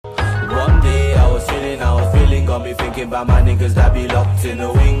got me thinking about my niggas that be locked in the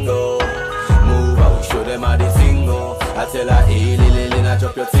window. Move out, show them how they single. I tell her, hey, lily, I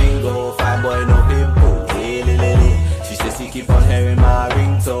drop your tingle. Fine boy, no pimple, hey, lily. She says she keep on hearing my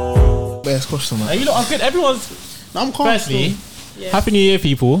ringtone. Best question, man. You lot are good. Everyone's... I'm calm. Firstly, Happy New Year,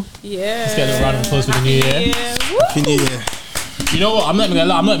 people. Yeah. Let's get a round of applause for the New Year. Happy New Year. You know what? I'm not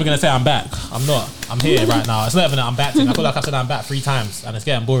even gonna say I'm back. I'm not. I'm here right now. It's not even that I'm back. I feel like I said I'm back 3 times, and it's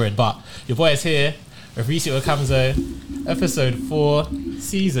getting boring. But your boy is here. Refisi Okamzo, episode 4,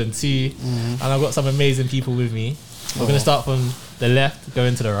 season 2, and I've got some amazing people with me. We're gonna start from the left,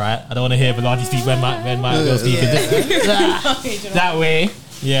 going to the right. I don't want to hear Balaji speak when my girl speaking. That way,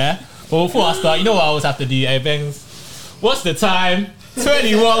 yeah. Well, before I start, you know what I always have to do? Hey, Bengs, what's the time?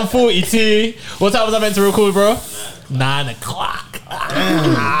 21:42. What time was I meant to record, bro? 9 o'clock.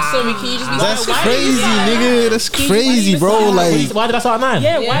 Sorry, can you just be That's crazy, nigga. That's crazy, bro. Like, why did I start at 9?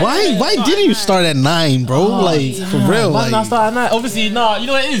 Yeah, why didn't you start at 9, bro? Like, for real. Why did I Like, start at 9? Obviously, nah, you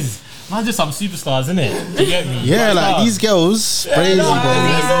know what it is? Man, just some superstars, innit? You get me? yeah, like these girls, crazy, bro.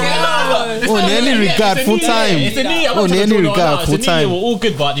 Oh, in any regard, full time. It's a new. Oh, in any regard, full time. We're all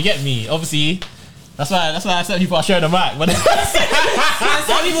good, but you get me. Obviously, that's why I said people are sharing the mic. But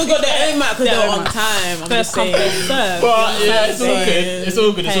some people got their own mic because they're on time. I'm just saying. But yeah, it's all good. It's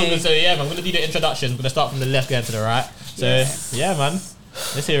all good. It's all good. So yeah, man, I'm gonna do the introduction. We're gonna start from the left, going to the right. So yeah, man,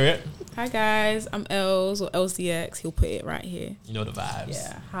 let's hear it. Hi guys, I'm Els or LCX. He'll put it right here. You know the vibes.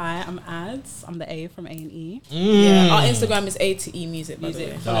 Yeah. Hi, I'm Ads. I'm the A from A&E. Yeah. Our Instagram is A2E Music. Follow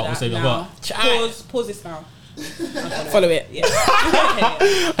that now. Pause this now. Follow it. Yeah.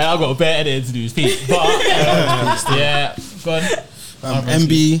 And I've got a better editing to do, speak. But yeah, go on.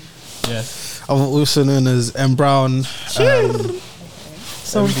 MB. Yes. I'm also known as M Brown.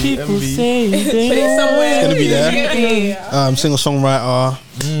 Some people say Put it somewhere. It's gonna be there. Singer songwriter,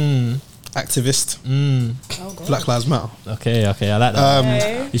 activist, Black Lives Matter. Okay, I like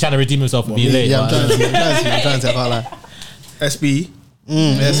that. You're trying to redeem yourself and be late. Yeah, I'm trying to. I can't lie. SB.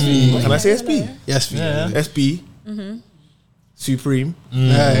 SB. Can I say SB? SB. Yeah. SB. Supreme.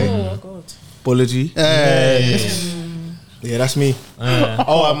 Hey. Oh God. Bology. Hey. Yeah, that's me.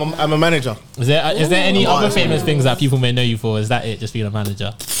 Oh, I'm a manager. Is there any other famous things that people may know you for? Is that it? Just being a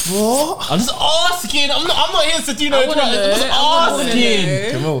manager? What? I'm just asking. I'm not here to do no. I'm just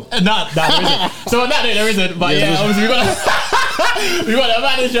asking. Jamal. Nah, there isn't. So on that note, there isn't. But yeah, obviously we got a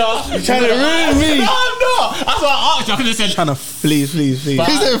manager. You're trying to ruin me. No, I'm not. That's why I asked you. I could have said. Trying to please. Please.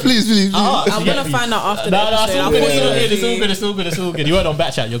 I'm gonna find out after the episode. It's all good. You weren't on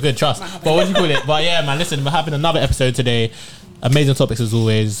back chat. You're good. Trust. But what do you call it? But yeah, man. Listen, we're having another episode today. Amazing topics as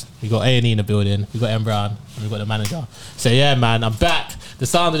always. We got A&E in the building. We got M Brown, and we got the manager. So yeah, man. I'm back. The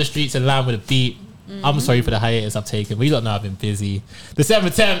sound of the streets in line with a beat. I'm sorry for the hiatus I've taken. We don't know I've been busy. December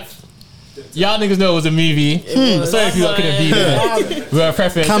 10th. Y'all niggas know it was a movie. Sorry if you couldn't be there. We were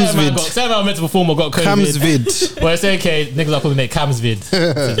prepping. Seven man meant to perform or got COVID. Camsvid. But it's okay. Niggas are calling it Camsvid.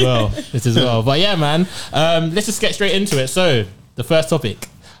 This as well. But yeah, man. Let's just get straight into it. So the first topic.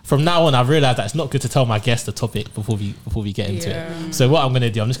 From now on, I've realised that it's not good to tell my guests the topic before we get into it. So what I'm gonna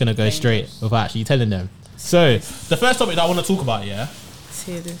do, I'm just gonna go straight without actually telling them. So the first topic that I want to talk about,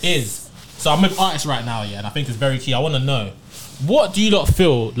 is so I'm with artists right now, and I think it's very key. I want to know, what do you lot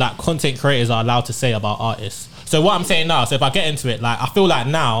feel like content creators are allowed to say about artists? So what I'm saying now, so if I get into it, like I feel like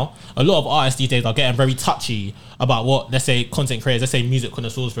now a lot of artists these days are getting very touchy about what, let's say, content creators, let's say music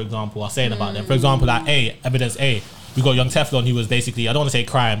connoisseurs, for example, are saying about them. For example, like Evidence A. We got Young Teflon, who was basically, I don't want to say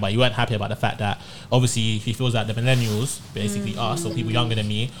crying, but he weren't happy about the fact that obviously he feels like the millennials, basically us or people younger than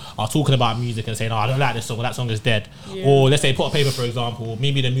me, are talking about music and saying, oh, I don't like this song, or that song is dead. Or let's say Put a Paper, for example,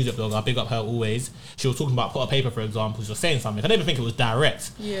 maybe the music blogger, I big up her always, she was talking about Put a Paper, for example, she was saying something. I don't even think it was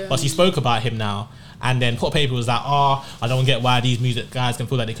direct, but she spoke about him now. And then Put a Paper was like, I don't get why these music guys can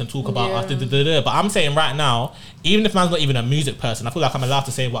feel like they can talk about us. But I'm saying right now, even if man's not even a music person, I feel like I'm allowed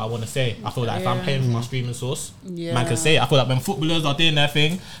to say what I want to say. I feel like if I'm paying for my streaming source, man can say it. I feel like when footballers are doing their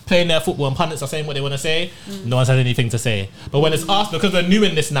thing, playing their football, and pundits are saying what they want to say, no one has anything to say. But when it's us, because we're new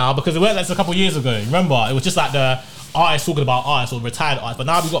in this now, because it weren't like a couple of years ago, remember, it was just like the artists talking about artists or retired artists. But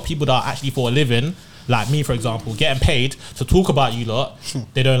now we've got people that are actually for a living, like me, for example, getting paid to talk about you lot.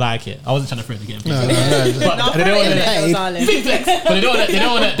 They don't like it. I wasn't trying to threaten to get paid. But they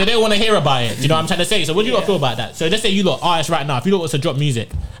don't want to hear about it. Do you know what I'm trying to say? So what do you lot feel about that? So let's say you lot artists right now, if you lot was to drop music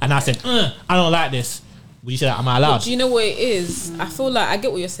and I said, I don't like this, would you say that am I allowed? But do you know what it is? I feel like I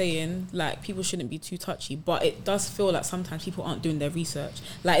get what you're saying. Like people shouldn't be too touchy, but it does feel like sometimes people aren't doing their research.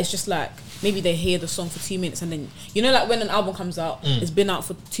 Like it's just like maybe they hear the song for 2 minutes and then like when an album comes out, it's been out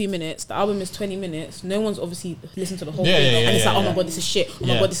for 2 minutes. The album is 20 minutes. No one's obviously listened to the whole thing, and it's like, oh my god, this is shit. Oh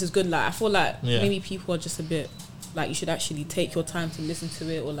my god, this is good. Like I feel like maybe people are just a bit. Like you should actually take your time to listen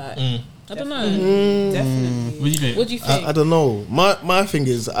to it, or like I don't know. Definitely. What do you think? I don't know. My thing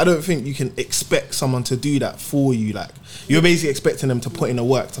is, I don't think you can expect someone to do that for you. Like you're basically expecting them to put in the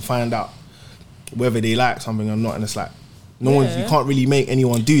work to find out whether they like something or not, and it's like you can't really make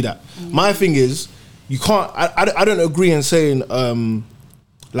anyone do that. My thing is, you can't. I don't agree in saying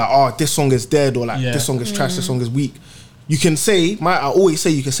like this song is dead or like this song is trash, this song is weak. You can say, I always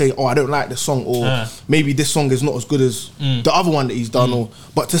say, you can say, I don't like this song, or maybe this song is not as good as the other one that he's done,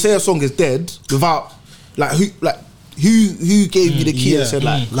 but to say a song is dead without, who gave you the key and said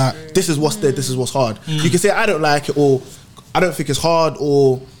like this is what's dead, this is what's hard. You can say I don't like it, or I don't think it's hard,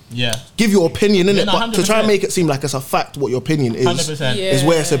 or give your opinion in it, but 100%. To try and make it seem like it's a fact what your opinion is, 100%. Is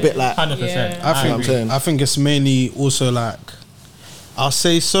where it's a bit like 100%. I think it's mainly also like, I'll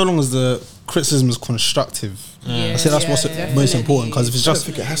say so long as the criticism is constructive. I say that's what's most important, because if it's just, I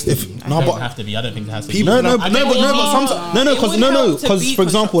don't think it has to be. I don't think it has to be. Because for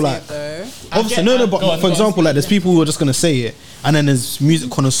example, like obviously for example, like there's people who are just gonna say it, and then there's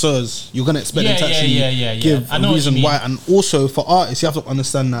music connoisseurs. You're gonna expect them to actually give a reason why, and also for artists, you have to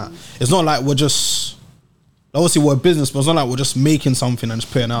understand that it's not like we're just. Obviously we're a business, but it's not like we're just making something and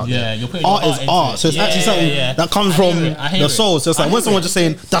just putting it out there. You're putting art is art, so it's actually something that comes from the soul. So it's like when someone's just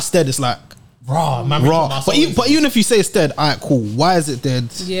saying that's dead, it's like raw. But even if you say it's dead, alright, cool. Why is it dead?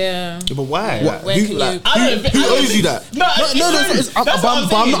 Yeah, but why? Who owes you that?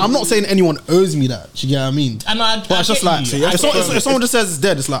 I'm not saying anyone owes me that. Do you get what I mean? But it's just like if someone just says it's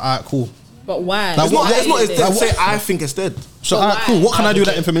dead, it's like alright, cool. But why? Like, it's not dead. Say I think it's dead. So cool. What can I do with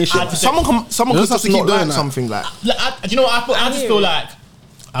that information? Someone can just keep doing something like. Do you know what I just feel like?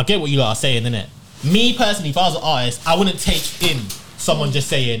 I get what you lot are saying, innit? Me personally, if I was an artist, I wouldn't take in someone just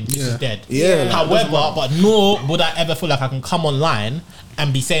saying this is dead. Yeah. However, but nor would I ever feel like I can come online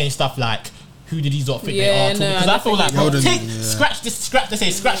and be saying stuff like, who did these lot think they are? Because I feel like,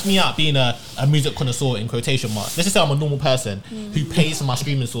 scratch me out being a music connoisseur in quotation marks. Let's just say I'm a normal person who pays for my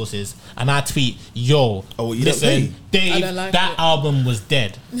streaming sources, and I tweet, listen, Dave, that album was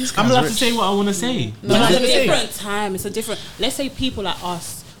dead. I'm allowed to say what I want to say. No, it's a different time. It's a different. Let's say people like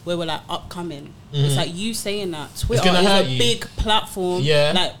us, where we're like upcoming. It's like you saying that Twitter is a big platform.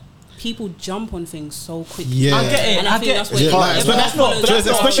 Like people jump on things so quickly. Yeah, I get it. And I think that's what but that's not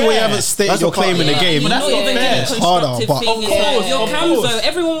especially when you haven't stated your claim in the game. But that's not fair. It's harder. But of course, your Camzo,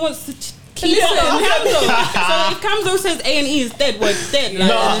 everyone wants to keep it on Camzo. So if Camzo says A&E is dead, we're dead.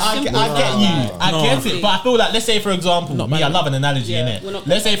 Like, I get you. I get it. But I feel like, let's say for example, I love an analogy, innit?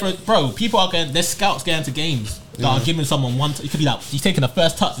 Let's say people are going. There's scouts going to games that are giving someone one. It could be like he's taking the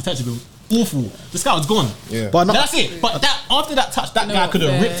first touch. The touch would be awful. The scout's gone. But that's it. But that after that touch, that guy could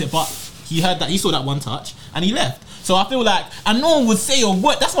have ripped it. But he heard that, he saw that one touch, and he left. So I feel like, and no one would say a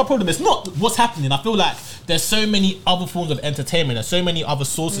word. That's my problem. It's not what's happening. I feel like there's so many other forms of entertainment. There's so many other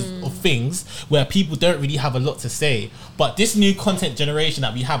sources of things where people don't really have a lot to say. But this new content generation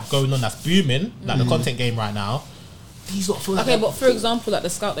that we have going on, that's booming, like the content game right now. These lot feel like but for example, like the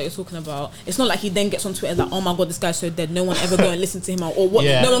scout that you're talking about, it's not like he then gets on Twitter like, oh my god, this guy's so dead. No one ever go and listen to him, or what?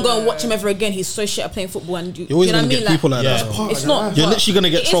 No one go and watch him ever again. He's so shit at playing football, and you know what I mean? People like that. It's not. You're literally gonna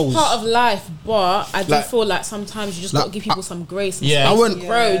get trolls. It's part of life, but I do feel like sometimes you just got to give people some grace. And I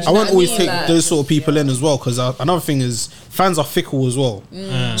won't always take those sort of people in as well, because another thing is fans are fickle as well.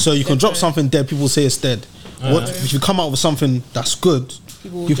 So you can drop something dead, people say it's dead. If you come out with something that's good,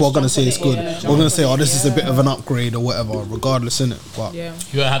 people are going to say it's good. We're going to say, this is a bit of an upgrade or whatever, regardless, innit? But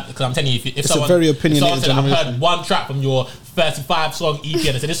because I'm telling you, if it's someone, a very opinionated generation. I've heard one track from your 35 song EP and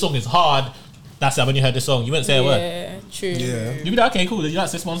they said this song is hard. That's it. When you heard the song, you wouldn't say a word. Yeah, true. Yeah. You'd be like, okay, cool. You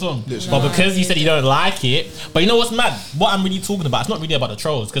like this one song, but because you said you don't like it, but you know what's mad? What I'm really talking about, it's not really about the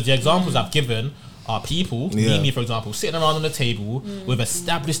trolls, because the examples I've given are people, me for example, sitting around on the table with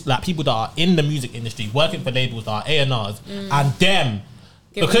established, like people that are in the music industry, working for labels that are A&Rs, and them.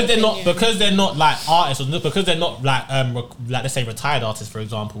 Because they're not like artists, or because they're not like let's say retired artists, for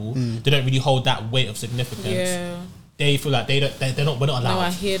example, they don't really hold that weight of significance. Yeah. They feel like we're not allowed. No, I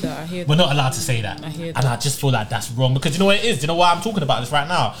hear that. We're not allowed to say that. I hear that. And I just feel like that's wrong, because you know what it is? Do you know why I'm talking about this right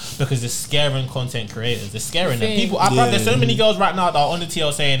now? Because it's scaring content creators. It's scaring them. People, there's so many girls right now that are on the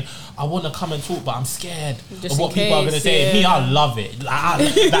TL saying, I want to come and talk, but I'm scared of what people are going to say. Me, I love it.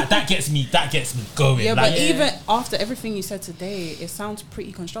 That gets me going. Yeah, but even after everything you said today, it sounds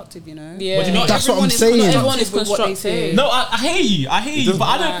pretty constructive, you know. Yeah, what do you mean? That's what I'm saying. Everyone is constructive. No, I hear you, but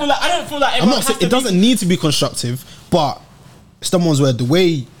I don't feel like I'm not saying it doesn't need to be constructive, but it's the ones where the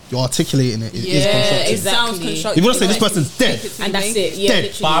way you're articulating it is constructive. It sounds constructive. You want to say this person's dead, and that's it. Yeah, dead.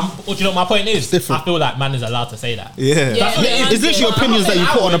 literally. But do you know what my point is? Different. I feel like man is allowed to say that. Yeah. That's what it is. It's literally opinions that you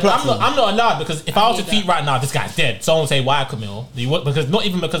put on a platform. I'm not allowed, because if I was to tweet right now, this guy's dead, someone will say, why Camille? Because not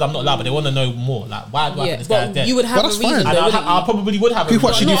even because I'm not allowed, but they want to know more. Like, why do I think this guy's dead? You would have a reason, and I probably would have a reason. People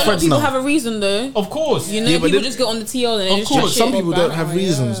actually do friends now. People have a reason though. Of course. You know, people just get on the TL and Of just course, Some people don't have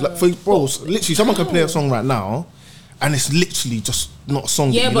reasons. Like, bro, literally, someone can play a song right now, and it's literally just not a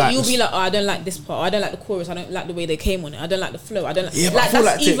song. Yeah, that you but like. you'll be like, oh, I don't like this part. Or I don't like the chorus. I don't like the way they came on it. I don't like the flow. I don't like. Yeah, but I feel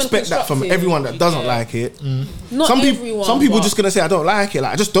like to expect that from everyone that doesn't like it. Not everyone. Some people just gonna say I don't like it.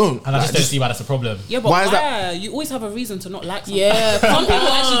 Like I just don't. And I just don't see why that's a problem. Yeah, but why is that? You always have a reason to not like something. Yeah, some people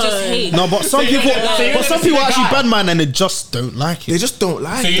actually just hate. No, but some people actually bad man and they just don't like it. They just don't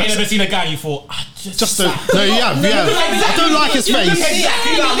like. So it. you never seen a guy you thought, I Just don't. No, yeah. I don't like his face.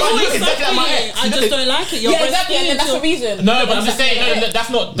 I just don't like it. Yeah, exactly. And that's the reason. No, but I'm just saying, no, that's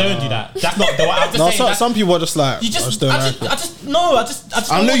not. Don't do that. That's not the way. I'm just saying. Some people are just like, You I just, just don't like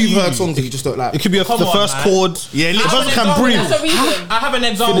it. I know you've heard songs that you just don't like. It could be the first chord. Yeah, the person can breathe. That's a reason. I have an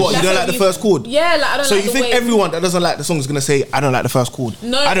example. What, you don't like the first chord? Yeah, like I don't. So like you the think way everyone that doesn't like the song is gonna say I don't like the first chord?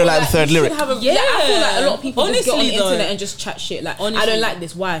 No, I don't like the third lyric. I feel like a lot of people just get on the Honestly, though. internet and just chat shit. Like I don't like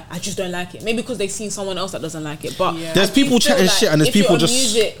this. Why? I just don't like it. Maybe because they've seen someone else that doesn't like it. But There's people chatting shit and there's if you're people a just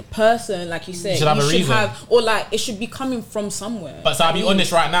music person, like you said, should have a reason. or like it should be coming from somewhere. But so I'll be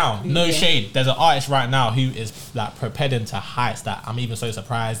honest right now, no shade. There's an artist right now who is like propelling to heights that I'm even so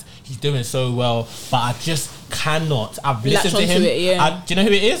surprised. He's doing so well, but I just cannot. I've listened to him. It, yeah. Do you know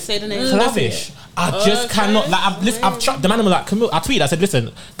who it is? Say the name. Clavish. I just cannot. Like I've tried. The man was like, Camille. I tweeted. I said,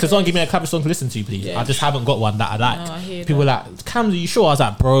 listen, can someone give me a Clavish song to listen to, please? Yeah. I just haven't got one that I like. No, I hear People that. were like, Cam, are you sure? I was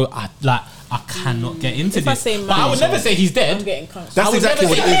like, bro, I cannot get into If I this. say But I would never say he's dead. I'm getting cursed. That's exactly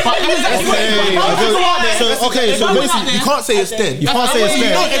what it is. So basically, you can't say it's dead. You can't say it's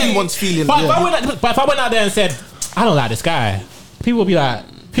dead. Not everyone's feeling. But if I went out there and said, I don't like this guy, people would be like,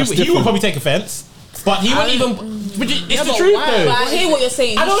 he would probably take offense. But he wouldn't even. It's the truth, though. But I hear what you're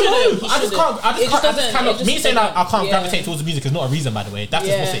saying. I don't know. I just It cannot. just Me saying that I can't yeah. gravitate towards the music is not a reason, by the way. That's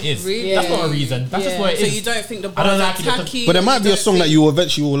just what it is. Really? That's not a reason. That's just what it So is. you don't think the I don't bars like are it because- tacky? But there might be a song that you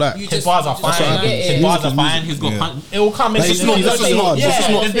eventually will like. His bars are fine. what happens. His bars are fine. He's got. It will come. Like, it's not- this is hard. Yeah, This is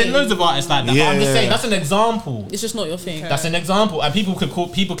not- there's been loads of artists like that. But I'm just saying that's an example. It's just not your thing. That's an example, and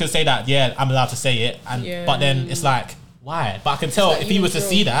people could say that. Yeah, I'm allowed to say it, and but then it's like. Why? But I can tell if he was to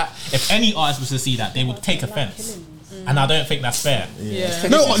see that, if any artist was to see that, they would take offense, and I don't think that's fair. Yeah.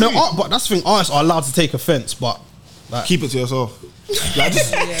 No, but that's the thing. Artists are allowed to take offense, but like, Keep it to yourself. Like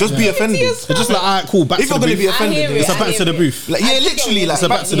just be offended. it's just like, alright, cool. Back If to you're the gonna be booth. offended, I hear It's a it. back to the booth. like yeah, literally like It's a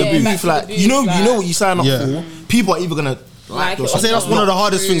back to the booth. Like back to the you know booth, what you sign up Yeah. for. People are either gonna like it or or I say that's not. one of the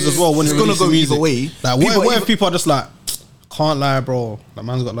hardest things as well when It's you're gonna releasing go either music. way. Like, what if people are just like, can't lie, bro. That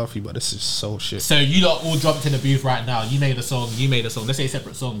man's got love for you, but this is so shit. So you lot all jumped in the booth right now. You made a song. Let's say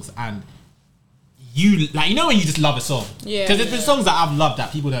separate songs, and you like when you just love a song. Yeah. Because there's been songs that I've loved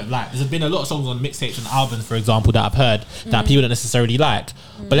that people don't like. There's been a lot of songs on mixtapes and albums, for example, that I've heard that people don't necessarily like.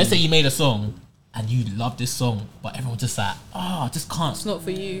 But let's say you made a song and you love this song, but everyone's just like, I just can't. It's not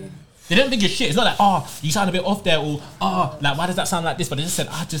for you. They don't think you're shit. It's not like, you sound a bit off there, or like why does that sound like this? But they just said,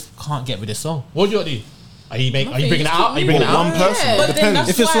 I just can't get with this song. What do you do? Are you bringing it out? Are you bringing it out? One person. Yeah. It But then depends. that's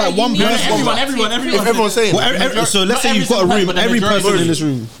If it's why like you one need person- Everyone. If everyone's saying, Well, so let's say you've got a room, every person in this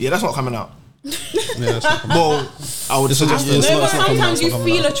room. yeah, that's not coming out. Yeah, that's not coming. Well, I would suggest Yeah, it's No, not- but it's not coming out, sometimes it's you not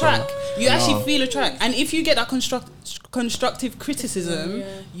coming feel out, a it's not track. You actually feel a track, and if you get that constructive criticism,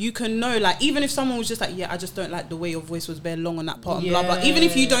 you can know. Like, even if someone was just like, "Yeah, I just don't like the way your voice was bare long on that part," and blah blah. Even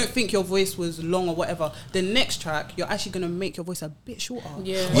if you don't think your voice was long or whatever, the next track you're actually gonna make your voice a bit shorter.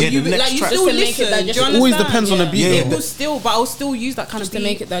 Yeah. Or Yeah, you the next like you track. still Just to make it listen. Do you digestible. understand? Always depends on the beat. Yeah. It will still, but I'll still use that kind Just of to beat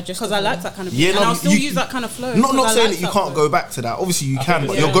make it digestible. because I like that kind of beat, Yeah, and no, I'll still you- use that kind of flow. not 'cause I saying like that you that can't flow. go back to that. Obviously you can,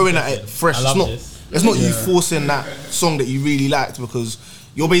 but yeah. you're going at it fresh. I It's love not. this. It's not you forcing that song that you really liked because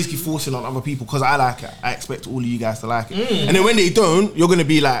you're basically forcing on other people because I like it. I expect all of you guys to like it. And then when they don't, you're gonna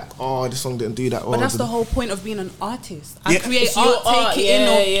be like, oh, this song didn't do that. But that's the whole point of being an artist. I Yeah. create It's your art, take it in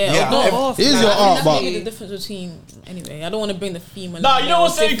or Yeah. not off. It is Like, your I think art, that's but- really The difference between anyway, I don't want to bring the female. No, you know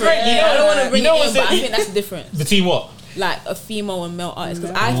what's so different. great? You know- I don't want to bring you know it in, what's but so- I think that's the difference. Between what? Like a female and male artist,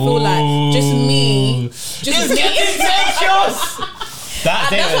 because I feel like just me, It's getting contentious.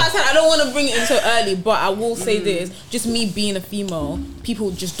 That's why I said I don't want to bring it in so early, but I will say this: just me being a female,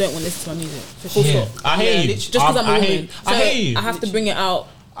 people just don't want to listen to my music. So full stop. I hear you. Just because I'm a woman, I hear you. I have to bring it out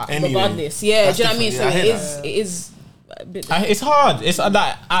Anyway. regardless. Yeah, do you know what I mean? So Yeah, it is. It's hard. It's like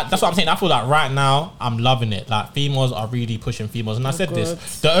that's what I'm saying. I feel like right now I'm loving it. Like females are really pushing females, and I said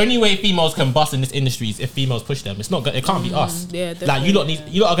this: the only way females can bust in this industry is if females push them. It's not. It can't be us. Yeah, like you lot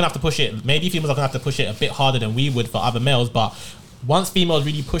are gonna have to push it. Maybe females are gonna have to push it a bit harder than we would for other males, but. Once females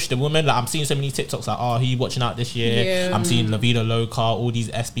really push the women, like I'm seeing so many TikToks like, oh, who you watching out this year? Yeah. I'm seeing La Vida Loca, all these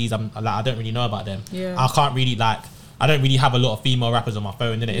SBs. I'm like, I don't really know about them. Yeah. I can't really I don't really have a lot of female rappers on my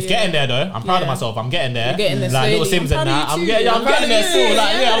phone, innit? It's getting there though. I'm proud of myself. I'm getting there. You're getting there like Little Sims and that. I'm getting there still.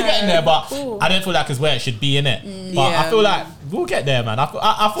 Like I'm getting there, but I don't feel like it's where it should be, innit? But I feel like we'll get there, man. I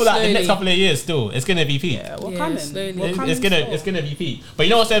feel like the next couple of years still, it's gonna be peak. Yeah, we're coming. It's gonna be peak. But you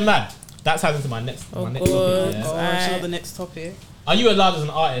know what's so mad? That ties into my next topic. So the next topic. Are you allowed as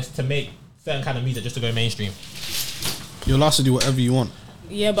an artist to make certain kind of music just to go mainstream? You're allowed to do whatever you want.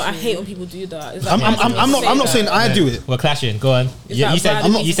 Yeah, but I hate when people do that. I'm not saying I do it. We're clashing. Go on. You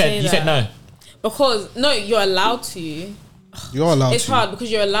said no. Because no, you're allowed to. You're allowed It's to. hard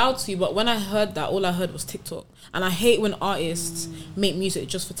because you're allowed to, but when I heard that, all I heard was TikTok. And I hate when artists make music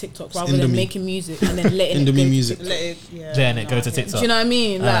just for TikTok rather than making music and then letting it go music. Letting it go to TikTok. Do you know what I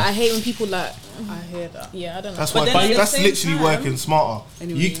mean? Like I hate when people like. I hear that. Yeah, I don't know. That's But why. then at the That's same literally time- working smarter.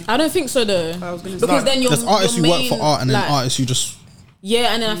 Anyway. I don't think so though. I was gonna say. Because then you're There's artists who work for art and then like, artists who just.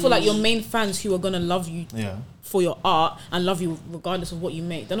 Yeah, and then I feel like your main fans who are gonna love you Yeah. for your art and love you regardless of what you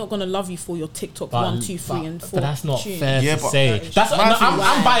make. They're not gonna love you for your TikTok 1, 2, 3, and 4. But that's not tunes. fair Yeah, to but say.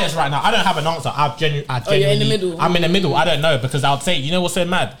 I'm biased right now. I don't have an answer. I genuinely. you're in the middle. I'm in the middle. I don't know because I would say, you know what's so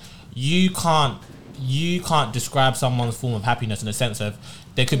mad? You can't describe someone's form of happiness in the sense of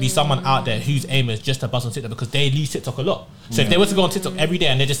there could be someone out there whose aim is just to buzz on TikTok because they use TikTok a lot. So if they were to go on TikTok every day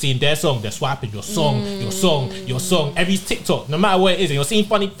and they're just seeing their song, they're swiping your song, every TikTok, no matter what it is, and you're seeing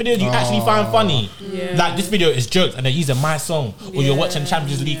funny videos you actually find funny. Yeah. Like this video is jokes and they're using my song, or you're watching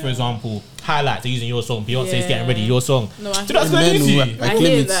Champions League, for example, highlights, they're using your song, Beyonce's getting ready, your song. No, Do you know what's going to do to you? I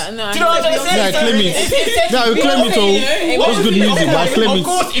hear that. No, Do you know what I'm saying? Clemmy was good music, but Clemmy. Of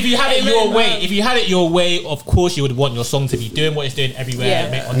course, if you had it your way, of course you would want your song to be doing what it's doing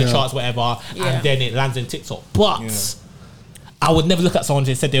everywhere, on the charts, whatever, and then it lands in TikTok. But I would never look at someone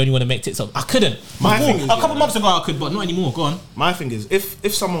who said they only want to make TikTok. I couldn't. A couple months ago I could, but not anymore. Go on. My thing is,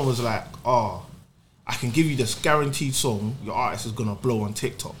 if someone was like, oh, I can give you this guaranteed song, your artist is gonna blow on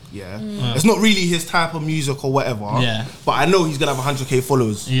TikTok. It's not really his type of music or whatever. But I know he's gonna have 100k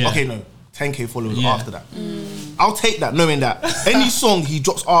followers. Okay, no, 10k followers after that. I'll take that, knowing that any song he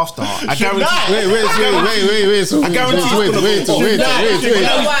drops after, I guarantee. Wait. I guarantee.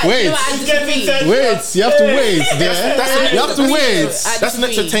 Wait. You have to wait. You have to wait. That's an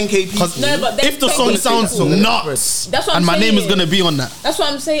extra 10k people. No, but If the song sounds nuts, that's what I'm and my name is saying. gonna be on that, That's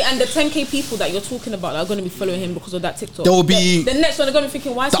what I'm saying. And the 10k people that you're talking about are going to be following him because of that TikTok. There will be the next one. They're going to be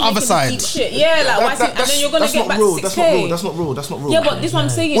thinking, why is the he other making side. this deep shit? Yeah, like why is he, and then you're going to get back to 6k. That's not real. Yeah, but this is what I'm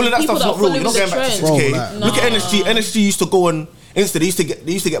saying. All of that People stuff's that are not real. You're not following getting the back to trend. 6k. Look at NSG. NSG used to go on Insta.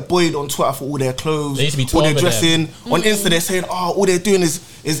 They used to get buoyed on Twitter for all their clothes, They used to be all their 12 of dressing. On Insta, they're saying, oh, all they're doing is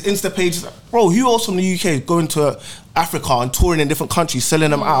Insta pages. Bro, who else from the UK going to Africa and touring in different countries,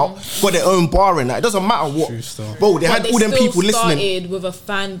 selling them out, got their own bar in that? It doesn't matter what. Bro, they had all them people listening. Started with a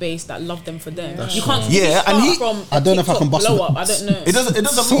fan base that loved them for them. You can't. Yeah, and he. I don't know if I can bust blow up. I don't know. It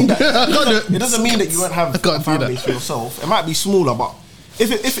doesn't mean that. It doesn't mean that you won't have a fan base for yourself. It might be smaller, but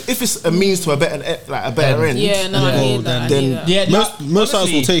if it's a means to a better end. Yeah, no, I hear that. Then most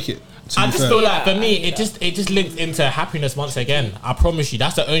artists will take it. I just feel like for me, it just links into happiness once again. I promise you,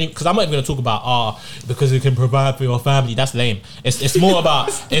 that's the only, because I'm not even going to talk about because you can provide for your family. That's lame. It's more about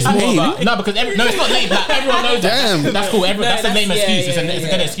no, because it's not lame. Like, everyone knows that. That's cool. That's a lame excuse. It's a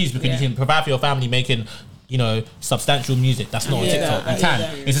good excuse because you can provide for your family making, you know, substantial music. That's not on TikTok. You can.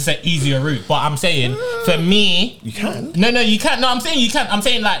 It's just an easier route. But I'm saying, for me, you can. No, you can't. No, I'm saying you can. I'm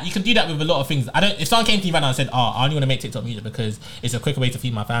saying like you can do that with a lot of things. If someone came to me right now and said, I only want to make TikTok music because it's a quicker way to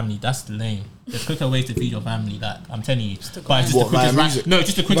feed my family, that's lame. There's quicker ways to feed your family. Like I'm telling you, but it's just the quickest right. No, it's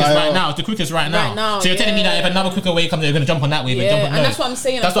just the quickest right now. It's the quickest right now. So you're telling me that if another quicker way comes, you're gonna jump on that wave and jump on. And that's what I'm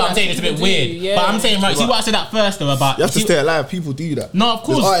saying. That's what I'm saying. It's a bit weird. But I'm saying, right. See what I said at first though about you have to stay alive. People do that. No, of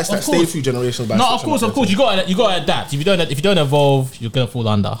course. There's artists that stay through generations. No, of course. You got to adapt. If you don't evolve, you're gonna fall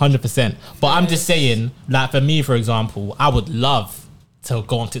under 100%. But I'm just saying, like for me, for example, I would love to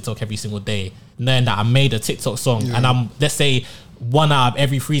go on TikTok every single day, knowing that I made a TikTok song, and let's say 1 out of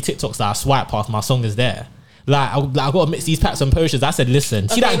every 3 TikToks that I swipe past, my song is there. Like I got to mix these packs and potions. I said, listen,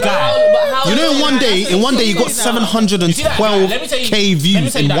 see that guy. You know, in one day, you got 712k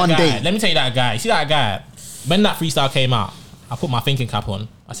views in one day. Let me tell you that guy. You see that guy? When that freestyle came out, I put my thinking cap on.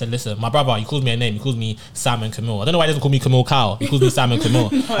 I said, listen, my brother, he calls me a name. He calls me Simon Camille. I don't know why he doesn't call me Camille Kyle. He calls me Simon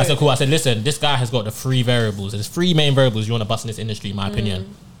Camille. No. I said, cool. I said, listen, this guy has got the 3 variables. There's 3 main variables you want to bust in this industry, in my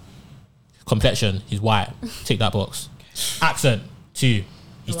opinion. Complexion, he's white. Tick that box. Accent, 2.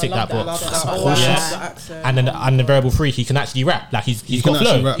 He's ticked that box. And then the variable 3, he can actually rap. Like he's got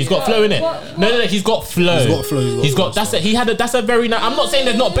flow. He's got flow in it. No, he's got flow. He's got that's it. That's a very nice. I'm not saying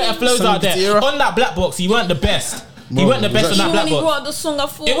there's not better flows out there. On that black box, he weren't the best. He weren't the best on that black box.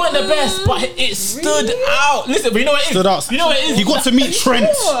 It weren't the best, but it stood out. Listen, but you know what it is? You know what it is? He got to meet Trent.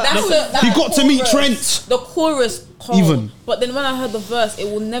 He got to meet Trent. The chorus cold, even. But then when I heard the verse, it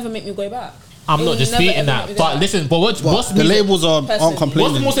will never make me go back. I'm not disputing that, but listen, but what's the labels aren't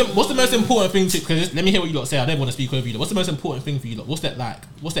complaining. What's the most important thing to? Because let me hear what you lot say. I don't want to speak over you lot. What's the most important thing for you lot? What's that like?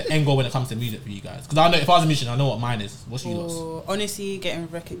 What's the end goal when it comes to music for you guys? Because I know if I was a musician, I know what mine is. What's you lot's? Honestly, getting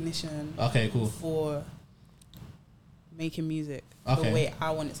recognition. Okay, cool. For making music the way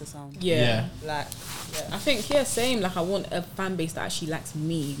I want it to sound. Yeah. Like, I think same. Like I want a fan base that actually likes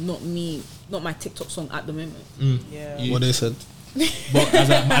me, not my TikTok song at the moment. Yeah. What they said. But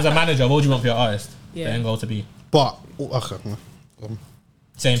as a manager, what would you want for your artist? The end goal to be. But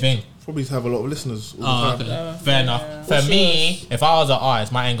same thing. Probably to have a lot of listeners. Fair enough. For me, if I was an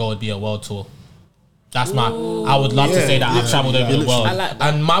artist, my end goal would be a world tour. That's I would love to say that I've travelled over the world.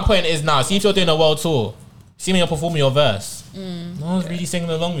 And my point is now, see if you're doing a world tour, see me performing your verse. No one's really singing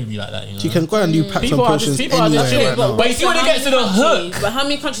along with you like that, you know. You can go and do packs and potions anywhere right now. But you see when it gets to the hook. But how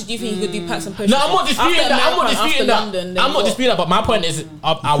many countries do you think you could do packs and potions? No, I'm not disputing that. I'm not disputing that. But my point is,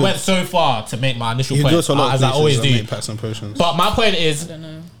 I went so far to make my initial point, as I always do. Packs and potions. But my point is,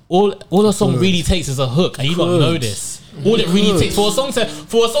 all the song really takes is a hook, and you don't know this. All it really takes for a song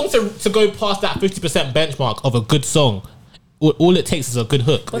to go past that 50% benchmark of a good song. All it takes is a good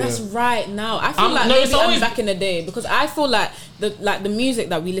hook. But that's right now. I feel like maybe I'm back in the day, because I feel like the music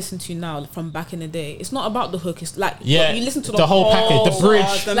that we listen to now from back in the day, it's not about the hook. It's like you listen to the whole package, the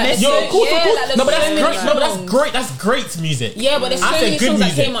bridge. No, but that's great. No, but that's great. That's great music. Yeah, but there's so many songs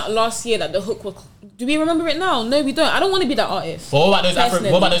that came out last year that the hook was. Do we remember it now? No, we don't. I don't want to be that artist. But what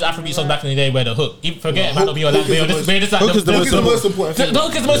about those Afrobeat songs back in the day where the hook? Forget it might not be your language. The hook is the most important thing. The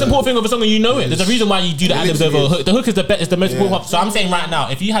hook is the most important thing of a song, and you know it. There's a reason why you do the ad-libs over a hook. The hook is the most important. So I'm saying right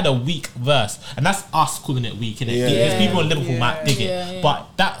now, if you had a weak verse, and that's us calling it weak, innit? There's people in Liverpool might dig it, but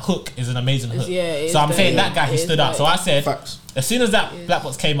that hook is an amazing hook. So I'm saying that guy, he stood out. So I said, as soon as that Black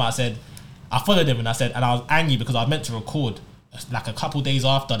Box came out, I said, I followed him, and I was angry because I was meant to record like a couple days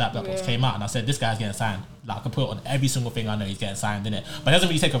after that Black Box came out, and I said, this guy's getting signed. Like I can put it on every single thing I know, he's getting signed, innit? But it doesn't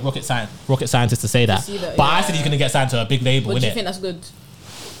really take a rocket scientist to say that. But I said he's gonna get signed to a big label, innit? Do you think that's good?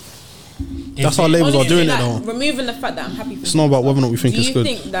 That's how labels are doing it though. Removing the fact that I'm happy for it's not about whether or not we think it's good. Do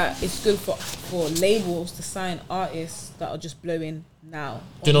you think that it's good for labels to sign artists that are just blowing now?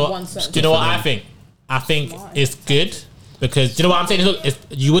 Do you know what I think? I think it's good. Because do you know what I'm saying? Look,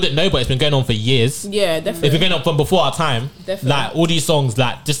 you wouldn't know, but it's been going on for years. Yeah, definitely. It's been going on from before our time. Definitely. Like all these songs,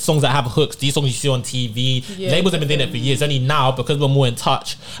 like just songs that have hooks, these songs you see on TV. Labels have been doing it for years. Only now, because we're more in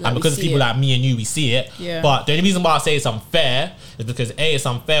touch, and because people like me and you, we see it. Yeah. But the only reason why I say it's unfair is because A, it's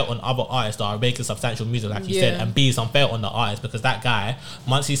unfair on other artists that are making substantial music, like you said, and B, it's unfair on the artist because that guy,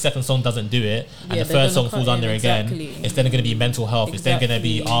 once his second song doesn't do it, and the third song falls under again, it's then going to be mental health. It's then going to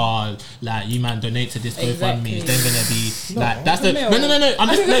be like you man donate to this GoFundMe. It's then going to be like that's the. No.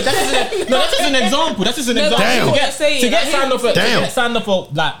 That's just an example. That's just an example. To get signed off for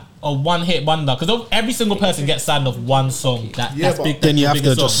like a one-hit wonder, because every single person gets signed off one song. That's big. Then you have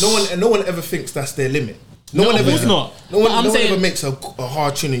to just. No one ever thinks that's their limit. No one ever makes a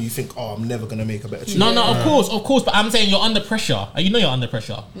hard tune and you think, oh, I'm never gonna make a better tune. No, of course. But I'm saying you're under pressure. You know you're under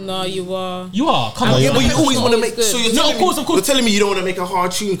pressure. No, you are. You are. Come on. Yeah, but you always want to make. So you're you're telling me you don't want to make a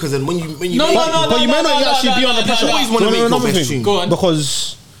hard tune because then when you but you may not actually be under pressure. You always want to make your best tune. Go on.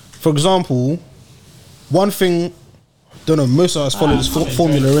 Because, for example, one thing. Don't know. Most of us follow this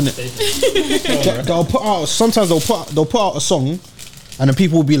formula, innit? They'll put out. Sometimes they'll put out a song, and then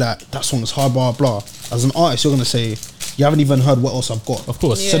people will be like, "That song is hard, blah blah." As an artist, you're gonna say, "You haven't even heard what else I've got." Of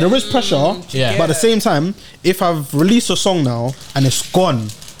course. So there is pressure. Yeah. But at the same time, if I've released a song now and it's gone,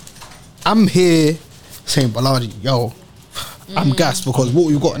 I'm here saying, "Baladi, yo, I'm gassed because what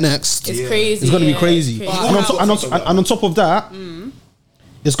we've got next is crazy. It's gonna be crazy." And on top of that,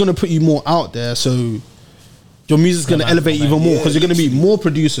 it's gonna put you more out there. So your music's gonna elevate even more because you're gonna meet more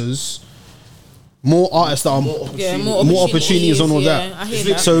producers, more artists that are more opportunities and all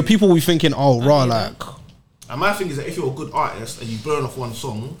that. So people will be thinking, oh, raw, like And my thing is that if you're a good artist and you burn off one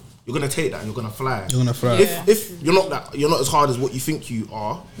song, you're gonna take that and you're gonna fly. You're gonna fly. If you're not as hard as what you think you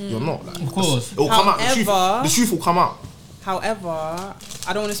are, you're not. Like, of course, it will come out. The truth will come out. However,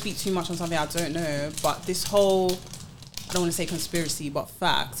 I don't want to speak too much on something I don't know, but this whole, I don't want to say conspiracy, but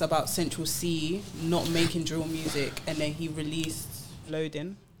facts about Central C not making drill music, and then he released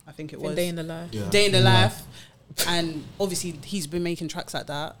Loading, I think it was. Day in the Life. Yeah. Day in the Life. And obviously he's been making tracks like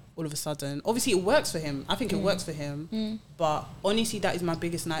that all of a sudden. Obviously it works for him. I think it works for him. But honestly, that is my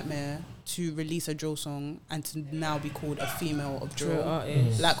biggest nightmare, to release a drill song and to now be called a female of drill.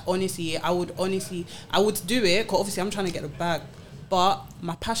 Like, honestly, I would do it, because obviously I'm trying to get the bag. But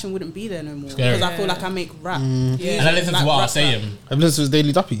my passion wouldn't be there no more. Because I feel like I make rap. And I listen to what I say him. I've listened to his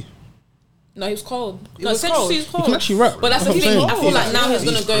Daily Duppy. No, he was cold. It was cold. He was cold. He can actually rap. But that's the thing. I feel like now he's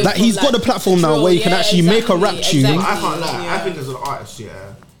gonna go. Like, he's got the platform now where you can actually make a rap tune. But I can't lie. I think as an artist,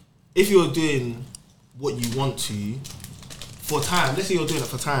 if you're doing what you want to for time, let's say you're doing it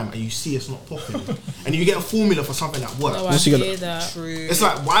for time and you see it's not popping, and you get a formula for something that works. No, I hear that. True. It's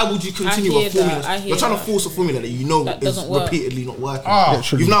like, why would you continue a formula? You're trying to force a formula that you know that is doesn't work. repeatedly not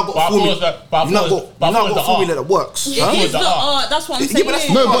working. You've now got a formula. You've now got a formula that works. It is the art. That's what I'm saying. But that's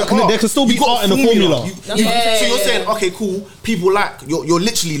No, not but art. there can still be You've got art in a formula. So you're saying, okay, cool. People like you're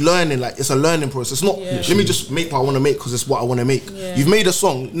literally learning. Like, it's a learning process. It's not let me just make what I want to make because it's what I want to make. You've made a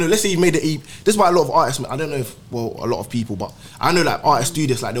song. No, let's say you've made an EP. This is why a lot of artists. I don't know if a lot of people, but I know like artists do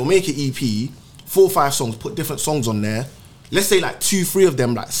this. Like, they'll make an EP, 4 or 5 songs, put different songs on there. Let's say like 2, 3 of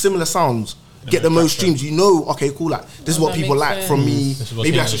them like similar sounds. Get the most streams. You know, okay, cool. Like, this is what people like from me.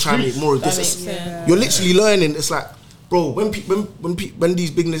 Maybe I should try and make more of this. You're literally learning. It's like, bro, when these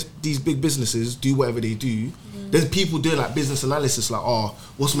big businesses do whatever they do, there's people doing like business analysis, like,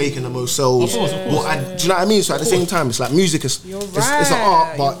 what's making the most sales? Do you know what I mean? So at the same time, it's like music is it's an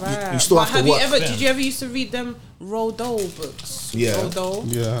art, but you still have to work. Did you ever used to read them Roald Dahl books? Yeah. Roald Dahl?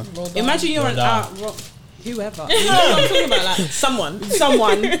 Yeah. Imagine you're whoever. You know what I'm talking about? Like someone,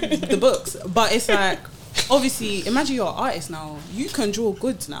 the books. But it's like, obviously, imagine you're an artist now. You can draw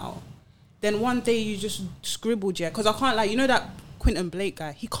goods now. Then one day you just scribbled, because I can't, like, you know that Quentin Blake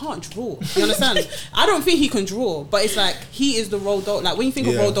guy, he can't draw. You understand? I don't think he can draw, but it's like, he is the Roald Dahl. Like, when you think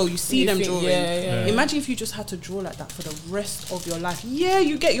of Roald Dahl, you see them drawing. Imagine if you just had to draw like that for the rest of your life. Yeah,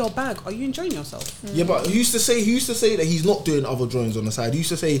 you get your bag. Are you enjoying yourself? Yeah, but he used to say that he's not doing other drawings on the side. He used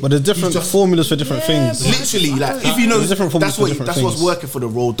to say, but there's different formulas for different things. Literally, like, if you know, that's what's working for the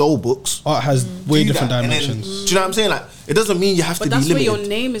Roald Dahl books. Art has way different dimensions. Do you know what I'm saying? Like, it doesn't mean you have to be limited. But that's where your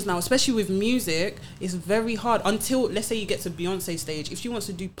name is now, especially with music. It's very hard until, let's say, you get to Beyonce stage. If she wants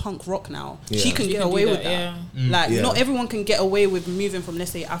to do punk rock now, she can get away with that. Like, not everyone can get away with moving from,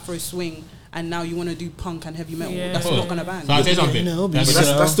 let's say, Afro swing, and now you want to do punk and heavy metal. That's not gonna bang. Can I say something?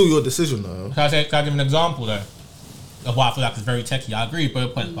 That's still your decision, though. Can I give an example though of what I feel like is very techie? I agree with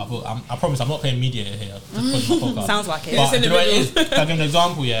both points, but I promise I'm not playing media here. Sounds like it. But you know what it is? Can I give an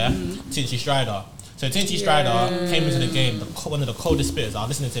example? Tinchy Strider. So Tinchy Strider came into the game, one of the coldest spitters. I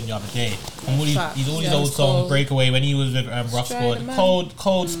was listening to him the other day. And all these old songs, Breakaway, when he was with Rough Squad,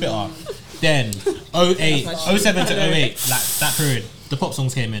 cold spitter. Then 07 to 08, like that period, the pop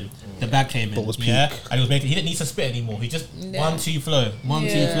songs came in. The bag came in, and he didn't need to spit anymore. He just 1-2 flow,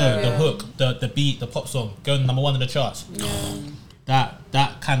 1-2 flow. The hook, the beat, the pop song, going #1 in the charts.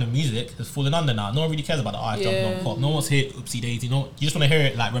 That kind of music has fallen under now. No one really cares about the artist jumping on pop. No one wants to hear Oopsie Daisy. You just want to hear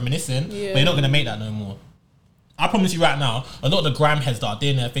it like reminiscent, but you're not gonna make that no more. I promise you right now, a lot of the grime heads that are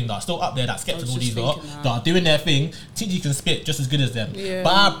doing their thing, that are still up there, that Skepta, all these lot, that are doing their thing, Tinchy can spit just as good as them.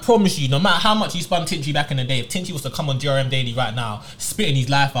 But I promise you, no matter how much you spun Tinchy back in the day, if Tinchy was to come on DRM Daily right now, spitting his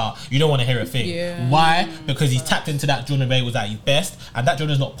life out, you don't want to hear a thing. Why? Because he's tapped into that genre where he was at his best, and that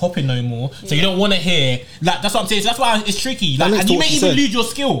genre's not popping no more. So you don't want to hear, like, that's what I'm saying. So that's why it's tricky. Like, and you may even lose your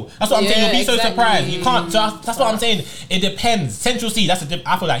skill. That's what I'm saying. You'll be so surprised. You can't. So that's what I'm saying. It depends. Central C, I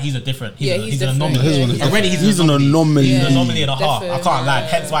feel like he's an anomaly. Already he's an anomaly. Anomaly and a half. I can't lie.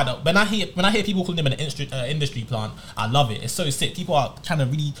 Hence why when I hear people calling him an industry plant, I love it. It's so sick. People are trying to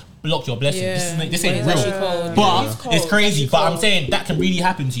really block your blessings. This ain't real, but it's crazy. But I'm saying that can really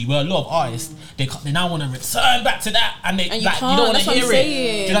happen to you. Where a lot of artists they now want to return back to that, and you don't want to hear it. Do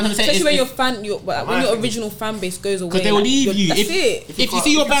you know what I'm saying? Especially when your original fan base goes away, because they will leave you. If you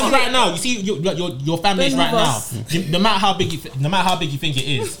see your band right now, you see your fan base right now. No matter how big you think it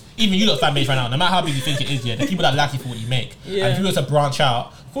is, even you lot fan base right now. No matter how big you think it is, the people that like you for what you make. And if you were to branch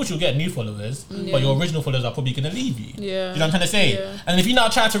out, of course you'll get new followers, but your original followers are probably going to leave you. You know what I'm trying to say? And if you now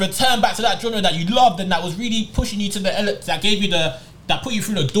try to return back to that genre that you loved and that was really pushing you to that gave you that put you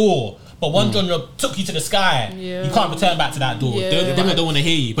through the door, but one genre took you to the sky, you can't return back to that door. They don't want to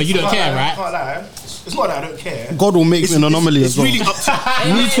hear you, but you don't care, right? I can't lie. it's not that I don't care. God will make me an anomaly as well. It's really up to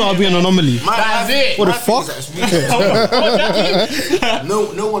Me too, I'll be an anomaly. That's it. What the fuck?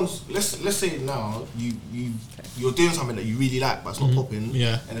 No one's. Let's say now you're doing something that you really like, but it's not popping.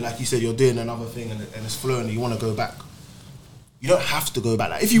 Yeah. And then, like you said, you're doing another thing and it's flowing. And you want to go back. You don't have to go back.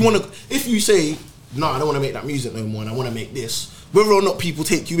 Like if you say no, I don't want to make that music no more, and I want to make this. Whether or not people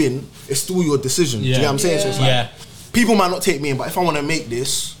take you in, it's still your decision. Do you know what I'm saying? So it's like people might not take me in, but if I want to make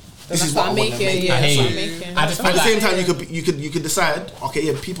this. This is what I want to make. I hate you. At the same time, you could decide. Okay,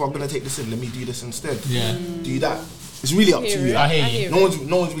 yeah, people are gonna take this in. Let me do this instead. Yeah, do that. It's really up to you. I hear you. No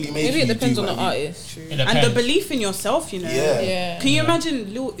one's really making. Maybe it depends on the artist. And the belief in yourself, you know. Yeah. Can you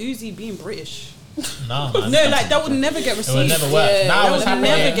imagine Lil Uzi being British? No, like that would never get received. It would never work. Yeah, now it would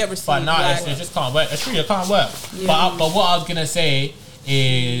never get received. But now it just can't work. It's true, it can't work. Yeah. But what I was gonna say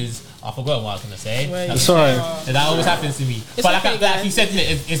is. I forgot what I was going to say. Sorry. That always happens to me. It's but like you said,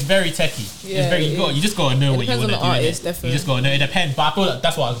 it's very techie. Yeah, it's very, you just got to know what you want to do. You just got to know. It depends. But I feel like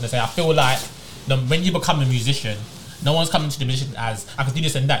that's what I was going to say. I feel like when you become a musician, no one's coming to the musician as I can do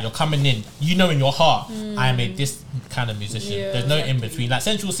this and that. You're coming in. You know in your heart, I am this kind of musician. There's no in between. Like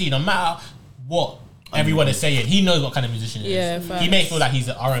Central C, no matter what everyone is saying, he knows what kind of musician he is. He may feel like he's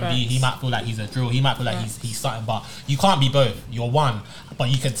an R&B, he might feel like he's a drill, he might feel like he's something, but you can't be both. You're one, but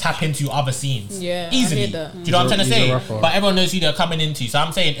you can tap into other scenes easily. Do you know what I'm trying to say? But everyone knows who they're coming into. So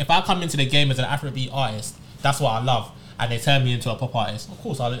I'm saying, if I come into the game as an Afrobeat artist, that's what I love, and they turn me into a pop artist, of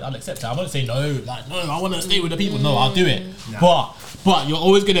course I'll accept it. I won't say no, I want to stay with the people. No, I'll do it. But you're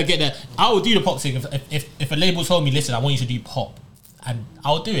always gonna get that. I will do the pop thing if a label told me, listen, I want you to do pop. And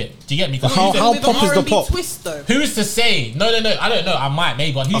I'll do it. Do you get me? How pop is the pop? Twist, though. Who's to say? No. I don't know. I might,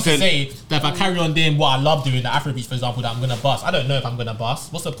 maybe. But who's to say that if I carry on doing what I love doing, the Afrobeats, for example, that I'm gonna bust? I don't know if I'm gonna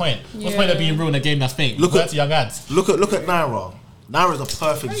bust. What's the point? What's the point of being real in a game that's fake? Look at young ads. Look at Naira. Naira's a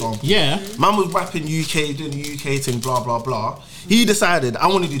perfect example. Yeah. Man was rapping UK, doing the UK thing, blah blah blah. He decided I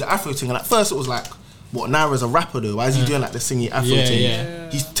want to do the Afro thing, and at first it was like, what, Naira's a rapper though? Why is he doing like the singing Afro thing?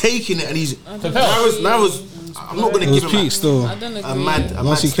 Yeah. He's taking it and he's Naira's. I'm not going to give him still. a mad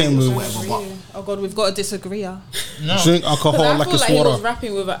once he came with whatever, but oh god, we've got to disagree. No. Drink alcohol like it's water. He was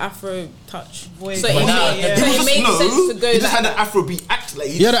rapping with an Afro touch voice. So it made sense to go. He just had an Afrobeat accent.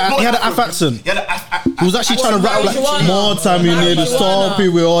 He had an Af accent. He was actually trying to rap like more time you need to stop it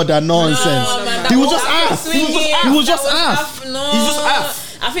with all that nonsense. He was just Af. He was just Af. He's just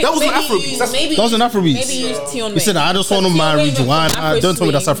Af. I think that was an Afrobeat. That was an Afrobeat. Maybe he used Tion. He said, I just want to marry Juwan. Don't tell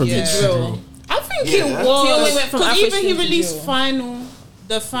me that's Afrobeat. I think it was because even he released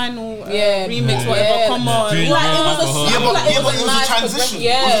the final remix, whatever. Come on, it was a transition.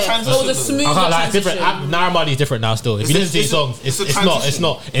 It was a smooth. I can't lie, it's different. Naramadi is different now. Still, if you listen to his songs, it's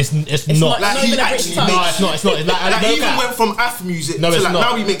not. Like he actually, it's not. Like he even went from Af music to like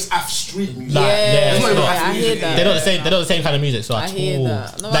now he makes Af street music. I hear that. They're not the same kind of music. So I hear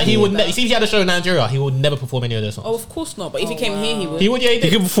that. Like he would. You see, if he had a show in Nigeria, he would never perform any of those songs. Oh, of course not. But if he came here, he would. He would. Yeah, he did.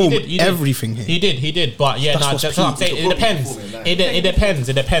 He could perform everything here. He did. But yeah, that's what I'm saying. It depends.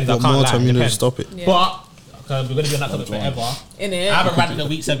 It depends. I can't lie. Stop it. Yeah. But we're going to be on that topic forever. I have a rant of the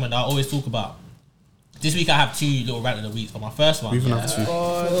week segment that I always talk about. This week I have 2 little rant of the week. But my first one, let's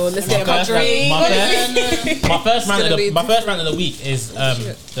get my drink. My first rant of the week is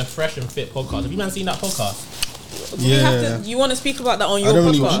the Fresh and Fit podcast. Have you man seen that podcast? You want to speak about that on your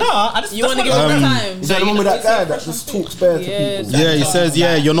podcast? No, I just you want to give him time. Is that the one with that guy that just talks bare to people? Yeah, he says,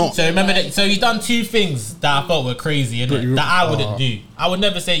 you're not. So remember that. So he's done 2 things that I thought were crazy, that I wouldn't do. I would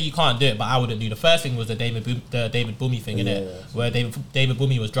never say you can't do it, but I wouldn't do. The first thing was the David Boomie thing, innit? Where David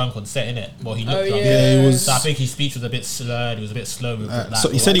Boomie was drunk on set, innit? Well, he looked drunk. Yeah, he was. So I think his speech was a bit slurred. It was a bit slow. So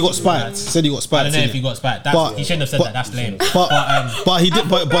he said he got spiked. I don't know if he got spiked. He shouldn't have said that. That's lame. But he did.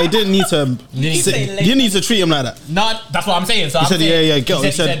 But he didn't need to. He didn't need to treat him like that. No, that's what I'm saying. So he said, get off.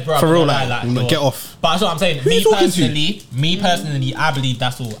 He said, for real, like, get off. But that's what I'm saying. Me personally, I believe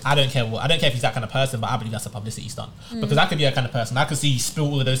that's all. I don't care if he's that kind of person, but I believe that's a publicity stunt. Because I could be that kind of person. I could see you spill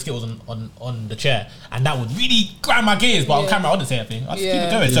all of those skills on the chair, and that would really grind my gears. But on camera, I wouldn't say anything. I'd just keep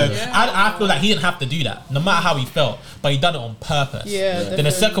it going. So I feel like he didn't have to do that, no matter how he felt. But he done it on purpose. Then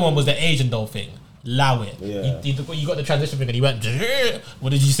the second one was the Asian doll thing. Allow it. You got the transition thing and he went, what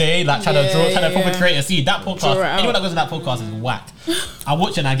did you say? Like trying to proper create a scene. That podcast, anyone that goes to that podcast is whack. I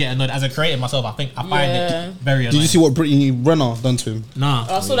watch it and I get annoyed. As a creator myself, I find it very annoying. Did you see what Brittany Renner done to him? Nah.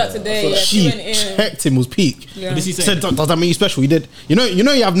 I saw that today. She checked him, was peak. What did he say? Said, does that make you special? He did. You know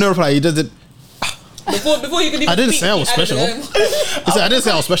you have no reply. He did it. Before you could even I didn't say I was special. I didn't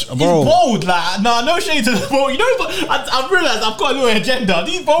say I was special, bro. He's bold, like no shade to the bold. You know, but I've realised I've got a little agenda.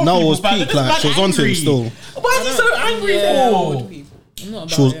 These bold people, it was peak, like she was on to him still. Why is he so angry for?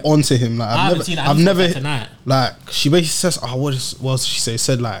 she was onto him. Like I've never tonight. Like she basically says, "Oh, what did she say?"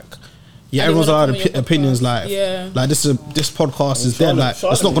 Said like, "Yeah, everyone's allowed opinions. Like, like this podcast is dead. Like,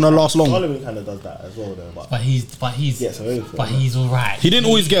 it's not gonna last long." Charlemagne kind of does that as well, though. But he's alright. He didn't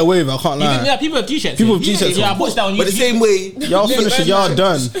always get away with it. I can't lie. Yeah, people have G-shirts. People have G-shirts. Yeah, I watched that on YouTube. But the same way, y'all finish it, y'all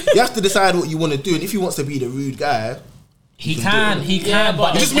done. You have to decide what you want to do, and if he wants to be the rude guy. He can,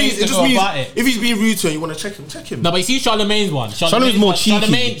 but it just means if he's being rude to you, you want to check him. No, but you see Charlemagne's one. Charlemagne's more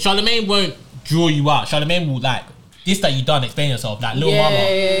cheeky. Charlemagne won't draw you out. Charlemagne will like this that you done. Explain yourself, like little mama.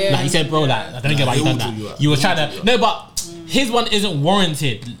 Like he said, bro, like I don't get why you done that. You were trying to but his one isn't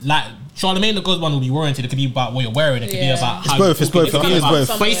warranted. Like Charlemagne the God's one will be warranted. It could be about what you're wearing. It could be about how it's both. I think it's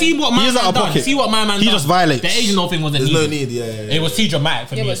both. But you see what my man done. You see what my man done. He just violates. The Asian thing wasn't needed. There's no need. It was too dramatic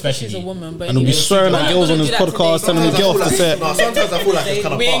for me, especially. She's a woman, but and he'll be swearing at girls on his podcast, telling the girl to say. Sometimes I feel like it's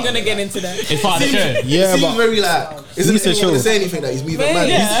kind of. We ain't gonna get into that. It's part of the show. Yeah, it seems very like. Isn't anyone going to say anything that he's moving mad?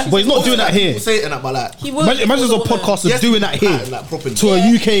 Yeah. But he's not doing that here. Saying that, but like, imagine a podcast doing that here to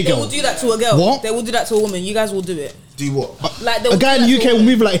a UK They girl. will do that to a girl. What? They will do that to a woman. You guys will do it. Do what? Like a guy in the UK will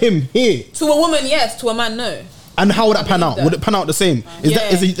move like him here. To a woman, yes. To a man, no. And how would that pan out? Would it pan out the same?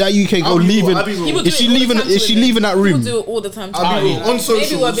 Is that UK girl leaving? Is she leaving? Is she leaving that room? People do it all the time. On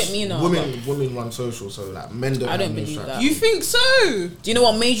socials, maybe we're a bit meaner. Women run social, so like men don't. I don't believe that. You think so? Do you know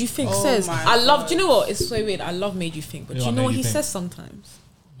what Made You Think says? I love. Do you know what? It's so weird. I love Made You Think, but do you know what he says sometimes?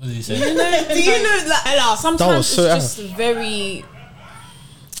 What did he say? Do you know like Ella? Sometimes it's just very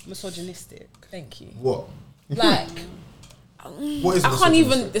misogynistic. Thank you. What? Like. What is I can't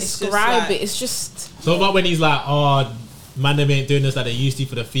even describe it. It's just. So about when he's like, oh, man, they ain't doing this like they used to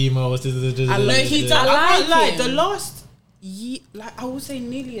for the females. I know he does. I like the last year, like I would say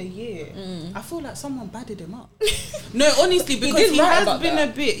nearly a year. I feel like someone badded him up. No, honestly, because he has been a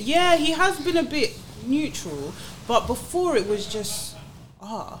bit. Yeah, he has been a bit neutral, but before it was just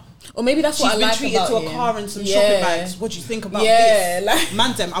or maybe that's what I like treated about to a him. car and some shopping bags. What do you think about this? Like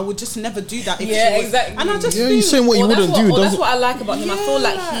man, I would just never do that. If exactly. And I just think, you're saying what you wouldn't do. That's what I like about him. I feel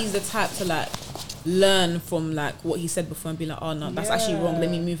like he's the type to like learn from like what he said before and be like, oh no, that's actually wrong. Let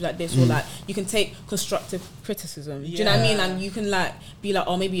me move like this. Or like you can take constructive criticism. Do you know what I mean? And you can like be like,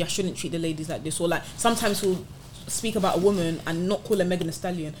 oh, maybe I shouldn't treat the ladies like this. Or like sometimes he'll speak about a woman and not call her Megan the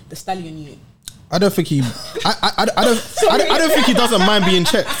Stallion you. I don't think he. I don't think he doesn't mind being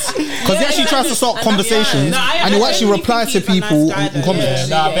checked because he actually tries to start conversations and he'll actually reply to people in comments.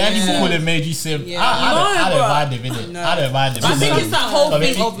 Bad people call him Made You Simp. I don't mind him, innit? I don't mind him. I think it's that whole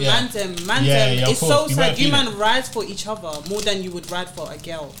thing of mantem. It's so sad. You man ride for each other more than you would ride for a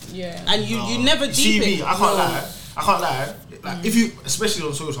girl. Yeah, and you never deep it. I can't lie. Like if you, especially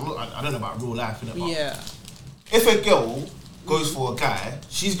on social, I don't know about real life, innit? Yeah. If a girl goes for a guy,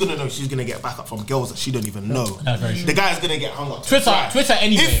 she's gonna know she's gonna get backup from girls that she don't even know. That's very true. The guy's gonna get hung up. Twitter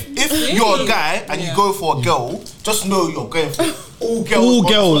anyway. If you're a guy and you go for a girl, just know you're going for all girls. All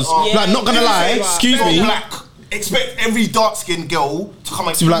girls. Like, not gonna lie, excuse me. Black. Expect every dark skinned girl to come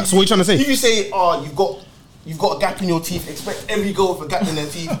and be like, so what are you trying to say? If you say, you've got a gap in your teeth, expect every girl with a gap in their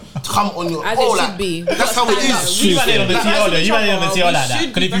teeth to come on your. As it should be. That's how it is. You ran it on the TL like that.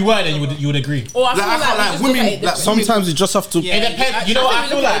 Because if you weren't, then you would agree. Or I feel like women. Sometimes you just have to. It depends. You know what I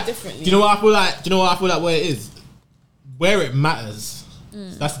feel like. Do you know what I feel like? Where it is, where it matters.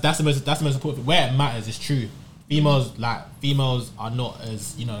 That's the most important. Where it matters is true. Females are not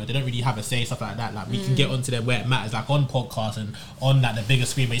as, they don't really have a say, stuff like that. Like we can get onto them where it matters, like on podcasts and on like the bigger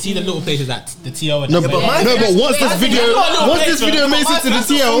screen. But you see the little places like the TL and but once this video makes it to the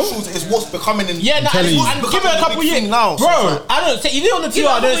TL, is what's becoming in. Yeah, give it a couple years now, bro. I don't say even on the TL.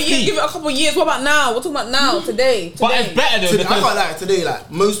 I don't speak. Give it a couple years. What about now? We're talking about now, today. But it's better though. I can't lie, today, like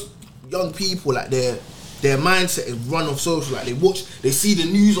most young people, like their mindset is run off social. Like they see the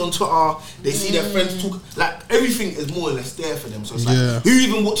news on Twitter, they see their friends talk. Like everything is more or less there for them. So it's like, who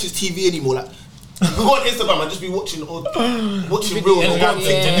even watches TV anymore? Like you go on Instagram and just be watching real.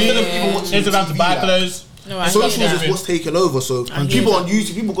 Instagram to buy clothes. Socials is what's taken over. So people on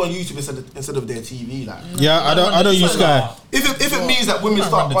YouTube, people go on YouTube instead of their TV. Like I don't use Sky. If it means that women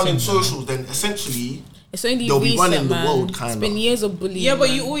start running socials, then essentially. It's only they'll be running man. the world, kind of. It's been years of bullying. Yeah, but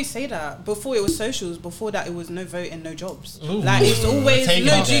you always say that. Before it was socials, before that it was no voting, no jobs. Like it's always do you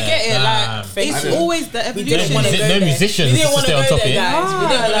get it? Like it's always the evolution. No musicians. We didn't want to go there, guys. We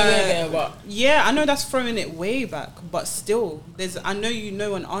didn't want to go there, but yeah, I know that's throwing it way back, but still, I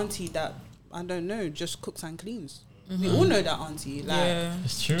know an auntie that I don't know just cooks and cleans. We all know that auntie. Like,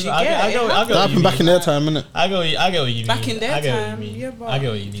 it's true. I go. That happened back in their time, innit? I get what you mean. Back in their time, yeah, but I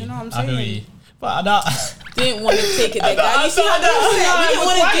get what you mean. Do you know what I'm saying? But do didn't want to take it there, guys. You see how that was? We didn't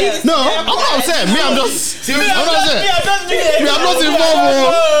want to do this. No, I'm not upset. Me, I'm just. I'm not upset. I'm not involved,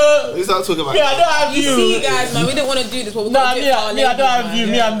 bro. Let's not talk about I don't have You see, guys, man, we didn't want to do this, but we got to do it. I don't have you.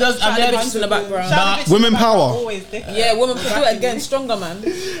 Me, I'm just. bitches in the background. Women power. Yeah, women can do it again, stronger, man.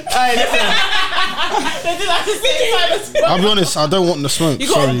 Hey, listen. I'll be honest, I don't want the smoke. You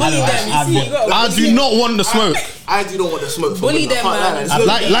gotta Sorry. bully them. You see, you gotta I do not want the smoke. I do not want the smoke. Bully them, man.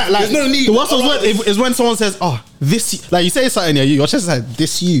 Like, there's no need. The worst is when someone says, "Oh, this," like you say something here, your chest is like,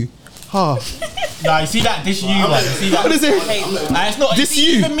 "This you." Nah, you see that? This you, like, you see that? What is it? It's not This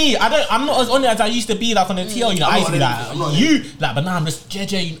see, you. even me. I'm not as on it as I used to be, like on the TL. You know, I used to be like you, like, but now I'm just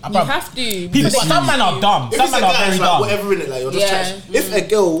JJ. You have to. People, some men are dumb. Some men are very dumb. Whatever in it, like you're just trash. If a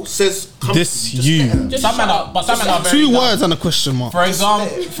girl says This you. Some men are very Two dumb. words and a question mark. For example,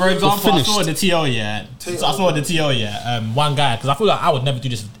 I saw the TL, one guy, because I feel like I would never do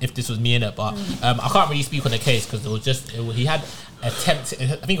this if this was me in it, but I can't really speak on the case because he had attempted.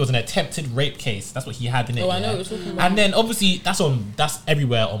 I think it was an attempted rape case. That's what he had in it. I know what you're talking about. And then obviously that's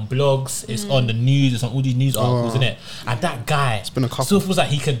everywhere on blogs. It's on the news. It's on all these news articles, isn't it? And that guy, been a couple. still feels like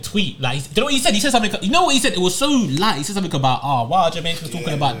he can tweet. Like, do you know what he said? He said something. You know what he said? It was so light. He said something about, why are Jamaicans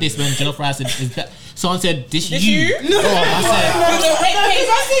talking about this when jollof rice is that? Someone said, "This you." No.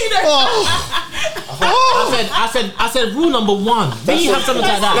 I said, rule number one. When you have something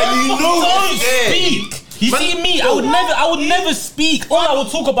like that, don't speak. You see me, I would never speak. All I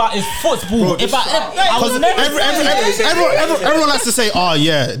would talk about is football. Everyone likes to say, "Oh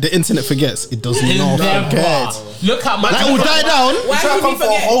yeah, the internet forgets." It does not forget. Look at my. That will die down. Why should we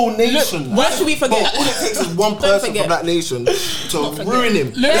forget? A whole nation. Why should we forget? All it takes is one person from that nation to ruin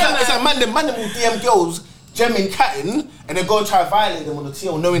him. It's like man will DM girls. Gemming, catting, and then go and try to violate them on the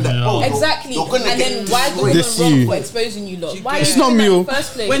TL, knowing that exactly. you're gonna and get then why is the woman wrong for exposing you lot? Why it's not me.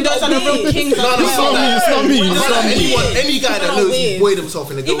 When those are the real kings, it's not me. Any guy that knows he's buoyed himself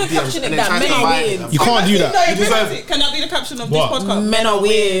in the girl DMs and then tries to violate them. You can't do that. You deserve it. Can that be the caption of this podcast? Men are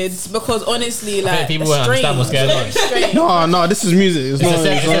weird because honestly, like people won't understand what's going on. No, this is music. It's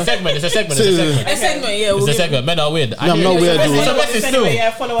a segment. Yeah. It's a segment. Men are weird. I'm not weird.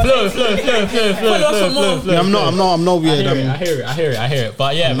 Flow. I'm not weird. I hear it.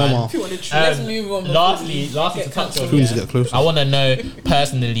 But yeah, man. Let's move on. Lastly to touch on. I want to know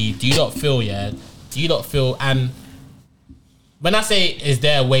personally. Do you not feel? And when I say, is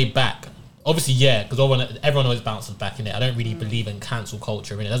there a way back? Obviously, yeah, because everyone always bounces back in it. I don't really believe in cancel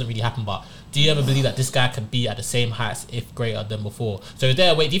culture, and it doesn't really happen. But do you ever believe that this guy can be at the same heights, if greater than before? So is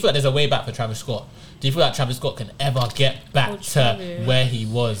there a way? Do you feel like there's a way back for Travis Scott? Do you feel like Travis Scott can ever get back to where he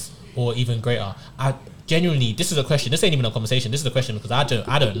was, or even greater? Genuinely, this is a question. This ain't even a conversation. This is a question because I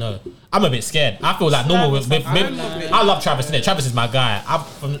don't know. I'm a bit scared. I feel like normal with I love Travis, innit? Travis is my guy.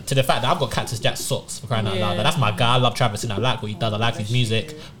 To the fact that I've got Cactus Jack socks, for crying out loud. That's my guy. I love Travis and I like what he does. I like his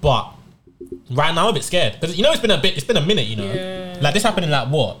music. But right now I'm a bit scared because it's been a minute. Like this happened in like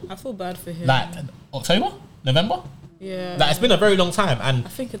what? I feel bad for him. Like October, November. Yeah. Like it's been a very long time, and I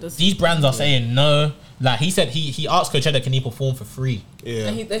think it does. These brands are saying no. Like he said, he asked Coachella, can he perform for free? Yeah.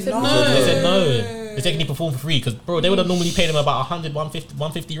 And they said no. They said no. They said, can he perform for free? Because bro, they would have normally paid him about 100,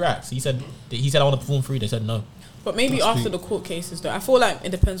 150 racks. He said I want to perform free. They said no. But maybe after the court cases, though, I feel like it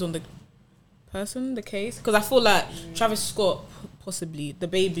depends on the person, the case. Because I feel like Travis Scott, possibly, the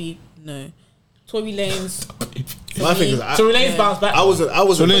baby, no. Tory Lanez. My thing is, Tory Lanez bounced back. I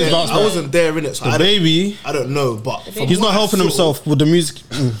wasn't there in it, so baby. I don't know, but he's not helping himself with the music.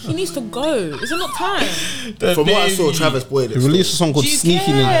 He needs to go. Is it not time? From what I saw, Travis buoyed it. He released a song called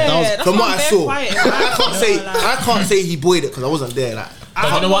 "Sneaky Link." From what I saw, I can't say he buoyed it because I wasn't there. Like,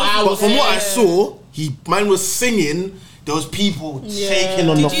 but from what I saw, man was singing. There was people shaking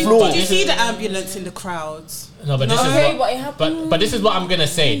on the floor. Did you see the ambulance in the crowds? No, but this is but this is what I'm gonna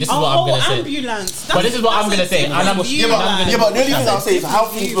say. This is what I'm gonna say. Ambulance. But this is what I'm gonna say. But the only thing I'll say is how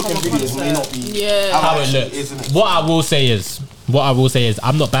things look in videos may not be how it looks. What I will say is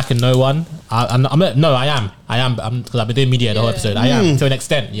I'm not backing no one. I am because I've been doing media the whole episode. I am to an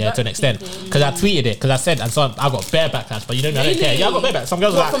extent, because I tweeted it because I said, and so I got bare backlash, but I don't care. Yeah, I got bare backlash. Some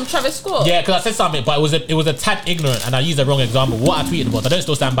girls were like from Travis Scott. Yeah, because I said something, but it was a tad ignorant, and I used the wrong example. What I tweeted was, I don't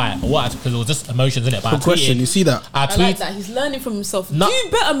still stand by it, because it was just emotions in it. But good question. You see that? I like that. He's learning from himself. Do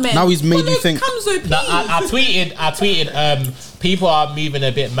better, man. Now he's made you think. I tweeted. People are moving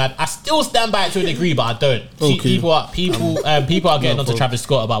a bit mad. I still stand by it to a degree, but I don't. Okay. People are getting onto Travis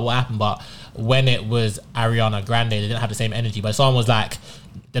Scott about what happened, but when it was Ariana Grande, they didn't have the same energy. But someone was like,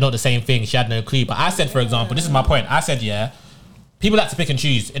 they're not the same thing. She had no clue. But I said, for example, this is my point. I said, people like to pick and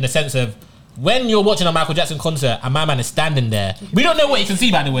choose in the sense of when you're watching a Michael Jackson concert and my man is standing there, we don't know what you can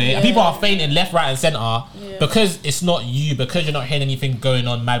see, by the way, and people are fainting left, right, and center because it's not you, because you're not hearing anything going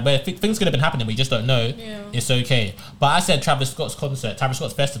on, mad. Where things could have been happening, but you just don't know. It's okay. But I said Travis Scott's concert, Travis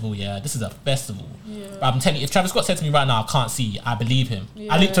Scott's festival. Yeah, this is a festival. But I'm telling you, if Travis Scott said to me right now, I can't see, I believe him.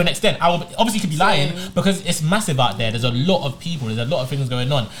 I live to an extent. I will, obviously could be lying because it's massive out there. There's a lot of people. There's a lot of things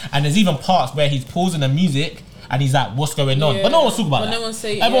going on, and there's even parts where he's pausing the music. And he's like, what's going on? But no one's talking about that.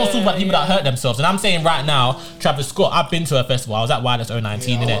 Everyone's talking about people that hurt themselves. And I'm saying right now, Travis Scott, I've been to a festival. I was at Wireless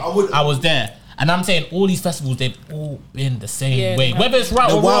 019, innit? I was there. And I'm saying all these festivals, they've all been the same way. Whether it's right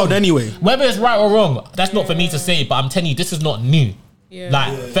or wrong. Anyway. Whether it's right or wrong, that's not for me to say. But I'm telling you, this is not new.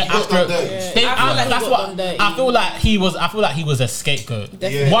 Like I feel like he was a scapegoat.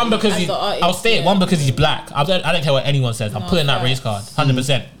 One because I'll say it. One because he's black. I don't care what anyone says. I'm pulling that race card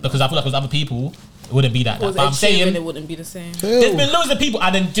 100% because I feel like with other people. It wouldn't be that. But I'm saying it wouldn't be the same. There's been loads of people,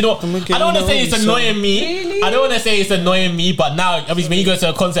 and then do you know? I don't want to say it's annoying me. Really? I don't want to say it's annoying me, but now, obviously, when you go to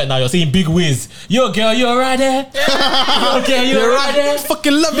a concert now, you're seeing Big Wiz. Yo, girl, you're right there. Yo, girl, you're right there.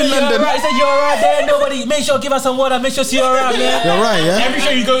 Fucking love in London. You're right. Say you're right there. Nobody, make sure give us some water. Make sure you're around there. You're right, yeah. Every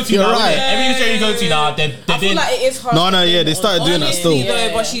show you go to now, every show you go to now, I feel like it is hard. No, yeah, they started doing that still.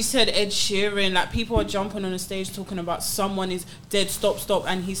 Though, but she said Ed Sheeran, like people are jumping on the stage talking about someone is dead, stop,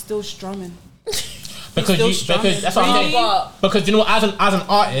 and he's still strumming. Because that's what I'm saying. Because you know, as an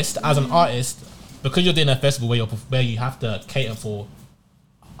artist, because you're doing a festival where you have to cater for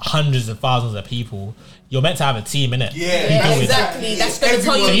hundreds of thousands of people, you're meant to have a team in it. Yeah, exactly. That's going to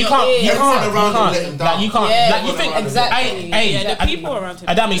tell you. So you can't. You think exactly. The people around him.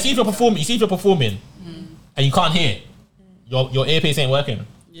 Adami, see if you're performing, and you can't hear, your earpiece ain't working.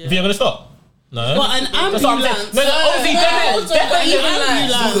 You think you're gonna stop? No. But an ambulance. No, obviously,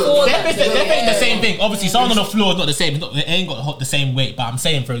 they're the same thing. Obviously, someone on the floor is not the same. It ain't got the same weight. But I'm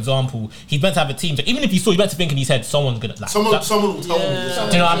saying, for example, he's meant to have a team. So even if you saw, you meant to think in his head, someone's gonna like. Someone will tell me. Do you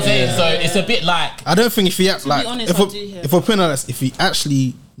know what I'm saying? So it's a bit like. I don't think if he if we're putting on if he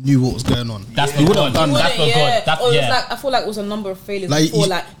actually knew what was going on, he would have done that. I feel like it was a number of failures before,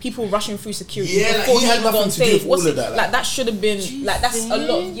 like people rushing through security. He had nothing to do with all of that. Like that should have been like that's a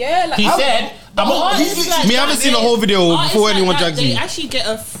lot. Like he said. I haven't seen the whole video before anyone drags me. They actually get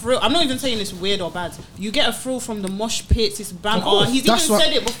a thrill. I'm not even saying it's weird or bad. You get a thrill from the mosh pits. It's banter. He's even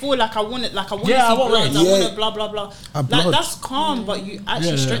said it before. Like I want to see blood. I want to blah blah blah. Like that's calm, but you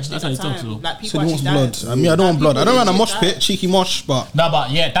actually stretched it at time. Like people actually died. I mean, I don't want blood. I don't want a mosh pit, cheeky mosh, but no, but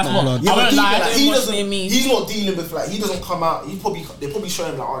that's what. I won't lie. He's not dealing with like he doesn't come out. They probably show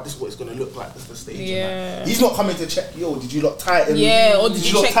him like, oh, this is what it's gonna look like. This is the stage. Yeah. He's not coming to check. Yo, did you lot tighten? Or did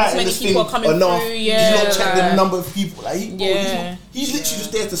you check how many people are coming through? Did you not check the number of people? Like he's literally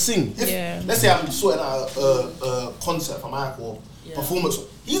just there to sing. Let's say I'm sorting out a concert for Michael performance.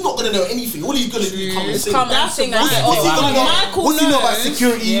 He's not gonna know anything. All he's gonna do is come and sing. What's he gonna know about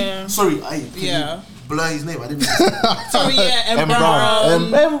security? Sorry, blur his name. I didn't. Sorry, M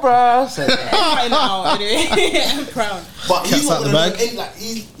Brown. M Brown. M Brown. But he's not gonna know any, like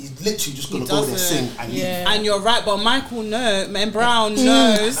he's literally just gonna go there, sing, and leave. And you're right, but Michael knows. M Brown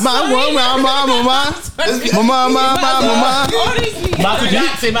knows. Michael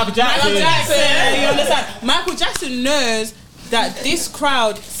Jackson. You understand? Michael Jackson knows that this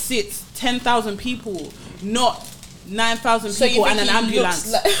crowd sits 10,000 people, not 9,000 people and an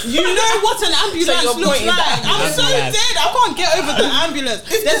ambulance. You know what an ambulance looks like. I'm so dead. I can't get over the ambulance.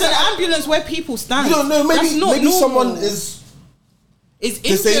 There's an ambulance where people stand. You don't know. Maybe someone is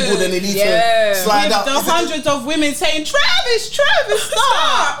disabled and they need to slide out. The hundreds of women saying, Travis,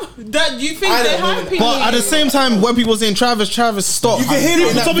 stop. That you think they're happy. But at the same time, when people saying Travis, stop. You can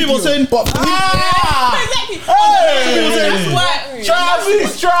hear some people saying, exactly.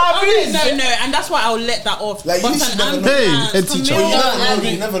 Travis. No, and that's why I'll let that off. Like, but you an ambulance, teacher.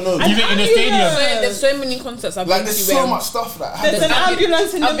 You never know. Even in the stadium. There's so many concerts I've been to. There's so much stuff that happens. There's an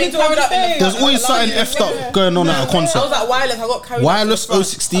ambulance in the middle of the stage. There's always something effed up going on at a concert. I was at Wireless. I got carried. Wireless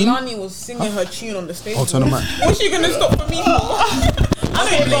 016. Alani was singing her tune on the stage. I'll turn them out. What's she gonna stop for me for?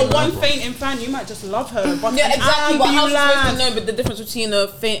 I don't know, one fainting fan, you might just love her. But yeah, exactly. But how supposed to know? But the difference between a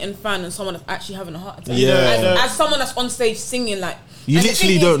fainting fan and someone that's actually having a heart attack. As someone that's on stage singing, like you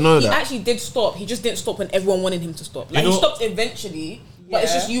literally don't know that. He actually did stop. He just didn't stop when everyone wanted him to stop. Like he stopped eventually, but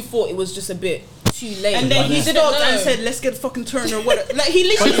it's just you thought it was just a bit too late. And then he stopped and said, "Let's get fucking turn or whatever." Like he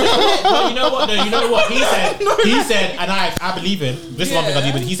literally. Well, you know what? Though, you know what he said, and I believe him. This is one thing I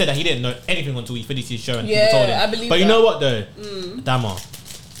do, but he said that he didn't know anything until he finished his show and people told him. I believe. But you know what though, Dama.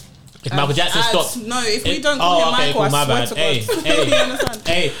 If Michael Jackson stopped, if we don't call him Michael, my bad. Hey,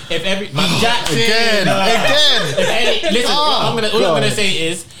 if every Michael Jackson again. Listen, all I'm gonna say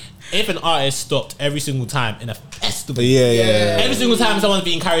is, if an artist stopped every single time in a festival, every single time someone's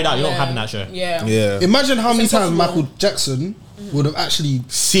being carried out, you're not having that show. Yeah. Imagine how many times Michael Jackson would have actually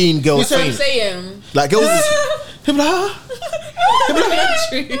seen girls That's what I'm faint. saying. Like girls. He'll be like,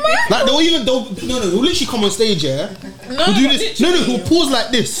 like they'll literally come on stage, yeah. He'll do this. He'll pause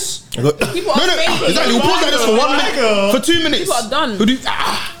like this. People are fainting. Exactly. He'll pause like this for 1 minute, for 2 minutes. People are done. He'll do,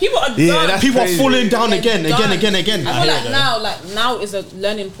 People are done. people are falling down again. They're done. again. I feel like now is a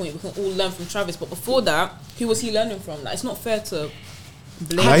learning point. We can all learn from Travis, but before that, who was he learning from? Like, it's not fair to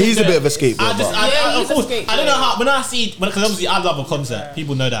blame. He's a bit of a scapegoat. he's Of a course, scapegoat. I don't know how. Because obviously I love a concert.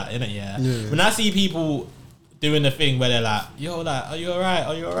 People know that, innit? Yeah. When I see people doing the thing where they're like, "Yo, like, are you alright?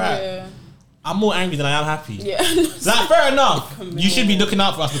 Are you alright?" Yeah. I'm more angry than I am happy. Yeah. Like, fair enough. You should be looking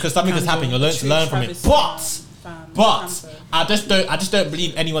out for us because something has happened. You're learning to learn from it. But I just don't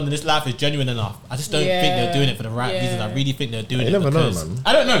believe anyone in this life is genuine enough. I just don't think they're doing it for the right reasons. I really think they're doing it never know, because man.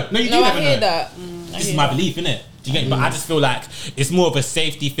 I don't know. No, you do never I hear know. that. This is my belief, innit? Do you get me? But I just feel like it's more of a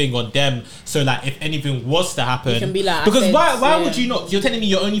safety thing on them. So like, if anything was to happen, You can be like, because I why said, would you not? You're telling me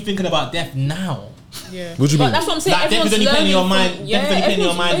you're only thinking about death now. Yeah. What do you But mean? that's what I'm saying. Like, death is only playing in your mind. Death is only playing in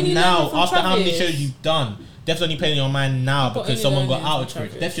your mind everyone's now. only learning After from how many Travis. shows you've done, death's only playing in your mind now People because only someone got learning from out for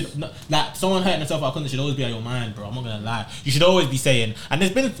it. Travis. Death should like someone hurting themselves out. Should always be on your mind, bro. I'm not gonna lie. You should always be saying. And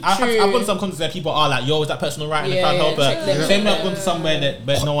there's been I've gone to some concerts where people are like, "Yo, is that person alright?" And they can't help check it. them. Same way I've gone to somewhere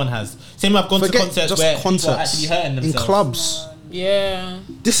where no one has. Same way I've gone to concerts where people are actually hurting in themselves. clubs. Yeah.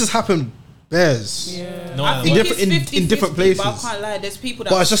 This has happened. Bears. Yeah. No I one think has. in different places. But I can't lie, there's people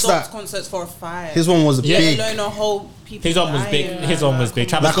that But it's just stopped that concerts for a fight. His one was big. Let alone a whole people. His one was big. dying. His one was big.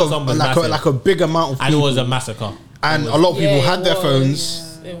 Travis Like Scott's one was massive. like a big amount of And people. it was a massacre. And a lot of people had their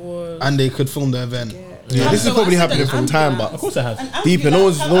phones It was. and they could film the event. Yeah, this is So probably I said happening an from time, ambulance. but Of course it has. deep in no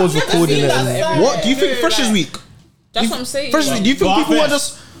one's recording it. And What do you think? Freshers Week. That's what I'm saying. Freshers Week. Do you think Bar people were Fest.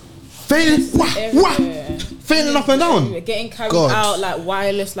 just fainting, fainting up and down? We're getting carried God. out like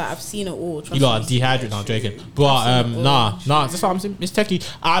wireless. Like, I've seen it all. You got to dehydrate now, I'm joking. But nah, that's what I'm saying. It's technically,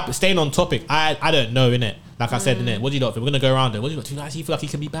 staying on topic. I don't know, innit? Like I said, innit? What do you lot think? We're gonna go around it. What do you lot? Do you actually feel like he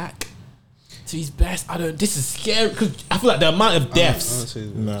can be back to his best? I don't. This is scary because I feel like the amount of deaths.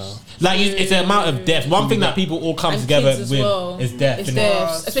 no. Like it's the amount of deaths. One thing that people all come And together kids as with well. is death. It's innit?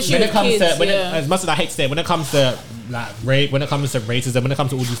 death, especially When it with comes kids. to as much as I hate to say, it, when it comes to like rape, when it comes to racism, when it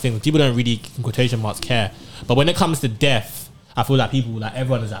comes to all these things, people don't really in quotation marks care. But when it comes to death, I feel like people, like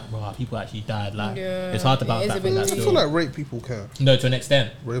everyone is like, bro, people actually died. Like it's hard to bounce back from that. I Still. feel like rape people care. No, to an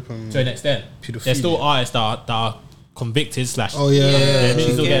extent. Rape and To an extent. pedophilia. There's still artists that are convicted / Oh yeah. They're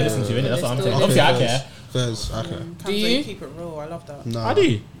still getting listened to, innit? That's what I'm saying. Obviously, I care. Fairs. Okay. Do you? Keep it real. I love that. No. I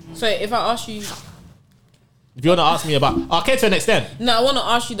do. So if I ask you, If you want to ask me about, I care to an extent. no, I want to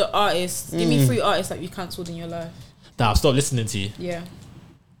ask you the artists. Give me 3 artists that you cancelled in your life. That I've stopped listening to you Yeah.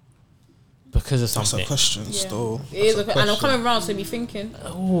 because of That's a something. question Yeah. still. It is, and I'm coming round, so be thinking.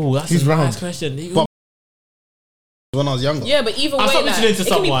 Oh, that's He's a nice round. question. But- When I was younger. Yeah, but either I way, stopped like, listening to it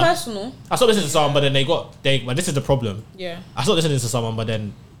can be someone. personal. I stopped listening to someone, but then but this is the problem. Yeah. I stopped listening to someone, but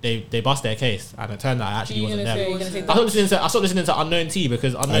then they bust their case, and it turned out I actually You're wasn't gonna them. say, you're gonna say I stopped listening to Unknown T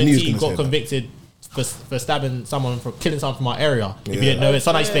because Unknown knew he was T gonna got say that. convicted for stabbing someone, for killing someone from our area. If you Yeah. didn't know it,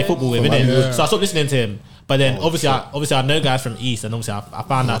 someone I used to play football with, From innit? our area. So I stopped listening to him. But then obviously I know guys from East, and obviously I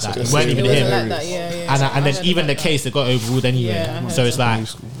found out that it weren't It even wasn't him. like that. Yeah. And then even the case that got overruled anyway. Yeah, I heard So it's like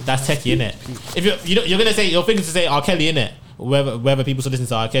that's techie, innit? If you're gonna say you're thinking to say R. Kelly, innit? Whether people still listen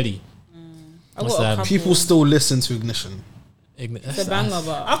to R. Kelly. I What's got a that? couple. People still listen to Ignition. It's a banger,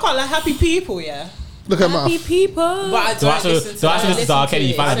 but I can't like happy people. Yeah. Look at my. happy people. But I So I don't listen to listen to R. Kelly.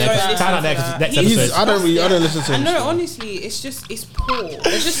 You find out I don't listen to next that. next He's, episode. I don't listen to I him. know. still. Honestly, it's poor.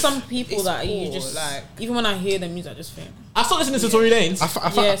 There's just some people It's that you poor, just like- even when I hear the music, I just think. I stopped listening to Tory Lanez.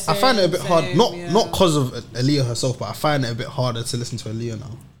 I find it a bit hard, same, not yeah. not because of Aaliyah herself, but I find it a bit harder to listen to Aaliyah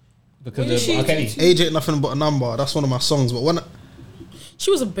now. Because of R. Kelly. Age ain't nothing but a number. That's one of my songs. But when She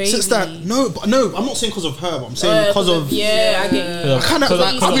was a baby. since that, no, I'm not saying because of her, but I'm saying because of. yeah, I get you. I kind of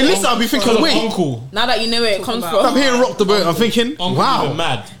like. I'll be listening. I'll be thinking, wait. Uncle. Now that you know where it comes about- I'm from, hearing Rock the Boat. I'm thinking, Uncle wow, even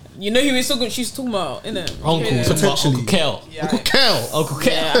mad. you know who is so good. She's talking about, innit? Uncle. Yeah. Potentially. Uncle Kel. Uncle Kel. Uncle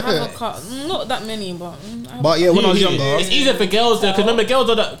Kel. Yeah, I have a cut. Not that many, but I have But yeah, when I was younger, It's easier for girls though, because remember, girls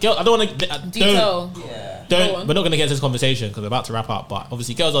are the girl. I don't want to. detail. Go Don't. on. We're not going to get into this conversation because we're about to wrap up. But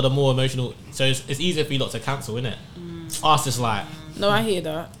obviously, girls are the more emotional, so it's easier for you lot to cancel, innit? Us just like, No, I hear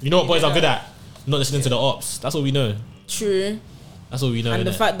that. you know what boys are good at? Not listening to the ops. That's all we know. True. That's all we know. And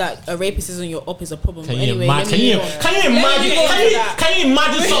the innit? fact that a rapist is on your op is a problem. Can But you anyway, imagine? let me move on. Can you imagine? Can you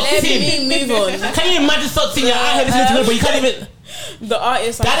imagine Let something? me move on. Can you imagine something? You're out here listening to it, but you can't even. The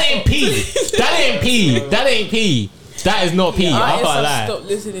artist. That ain't P. That ain't P. That ain't P. That is not P. I can't lie. Stop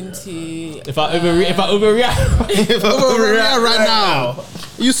listening to. If I overreact right now,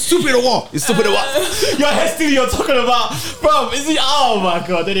 you stupid or what? You stupid or what? Your head still you're talking about, bro. Is it? Oh my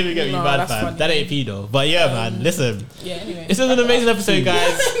god, don't even get me mad, that's fam. funny. That ain't P though. But yeah, man. Listen, Yeah. Anyway, this is an amazing episode,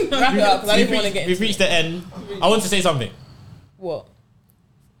 guys. wrap it up because I didn't want to get. We've reached the end. I want to say something. What?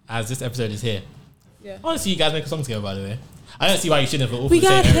 As this episode is here, Yeah. I want to see you guys make a song together. By the way, I don't see why you shouldn't have all We from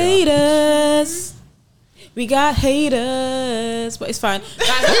the got same area. haters. We got haters, but it's fine. Wait,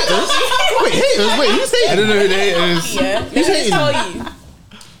 haters? Wait, who's hating? I don't know who they is. Yeah, let me just tell you.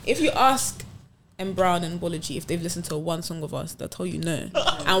 If you ask M Brown and Bology if they've listened to one song of us, they'll tell you no.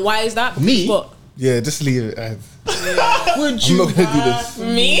 And why is that? Me? But Yeah, just leave it. Would I'm you? not gonna do this.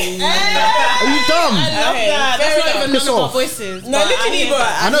 me? Are you dumb? Okay, That's fair not enough. even Piss none of our off. voices. No, look at you, bro.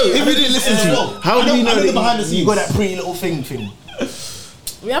 I know. If you didn't listen to it, How do you know that behind the you scenes? got that pretty little thing?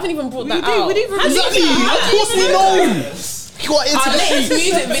 We haven't even brought that out. Exactly. Of course we know. You got into Our the latest streets.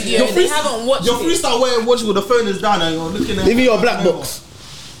 music video, they haven't watched Your it. freestyle where watching with the phone is down and you're looking at. Give me your black box.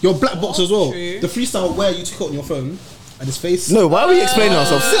 Your black box as well. True. The freestyle where you took it on your phone and his face. No, why are we explaining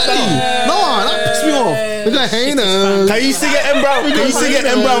ourselves? Sit down. No, that pissed me off. Look at haters. Can you sing it M Brown? Can you sing it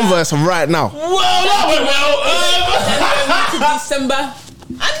M Brown verse right now? Well, that went well. December.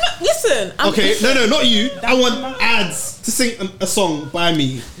 Listen. Okay, no, not you. I want ads to sing a song by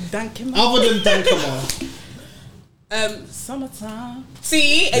me. Other than Dankama. Summertime.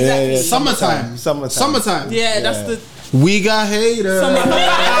 See, exactly. Yeah. Summertime. Yeah, that's the We got haters.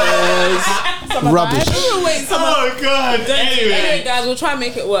 Rubbish. wait. Oh god. Anyway, Anyway. guys, we'll try and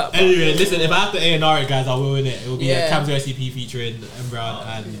make it work. Anyway, listen, if I have to A&R it, guys, I will in it. It will be Yeah. a Cam's OCP featuring M Brown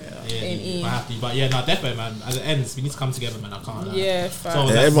and A&E. If I have to. But yeah, no, definitely, man. At the ends, we need to come together, man. I can't lie. Yeah, So fine. I was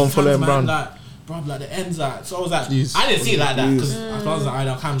Yeah, like, everyone follow Cam's, M Brown. man, like, bro, like the ends, like, so I was like, Please. I didn't see it like that because Mm. I was like, I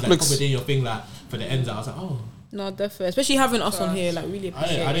know Cam's like Looks- probably doing your thing, like, for the ends, I was like, oh, No, definitely. Especially having us on here, like, really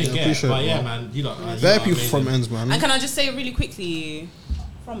appreciate I it. didn't get it. appreciate But it, yeah, bro. man, you lot, There are people from ends, man. And can I just say really quickly,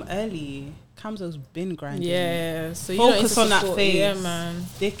 from early, Camzo's been grinding. Yeah, so you Focus don't on that support- face. Yeah, man.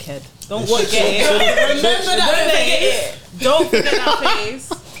 Dickhead. Don't forget it. Remember that face. Don't forget that face.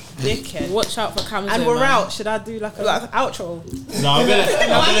 Dickhead. Watch out for Camzo, And we're man. out. Should I do like an outro? No, I'm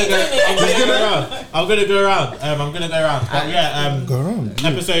gonna go around. I'm gonna go around. But yeah, Go around.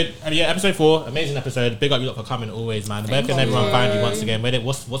 episode 4, amazing episode. Big up you lot for coming always, man. Where can everyone find you once again?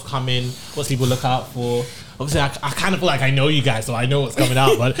 What's coming? What's people look out for? Obviously, I kind of feel like I know you guys, so I know what's coming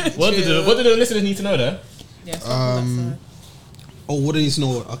out. But what do the listeners need to know though? Yeah, start from that side. Oh, what do you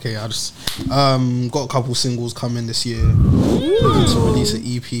know? Okay, I just got a couple singles coming this year. Looking to release an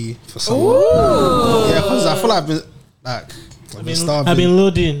EP for someone. Yeah, because I feel like I've been I've been starving. I've been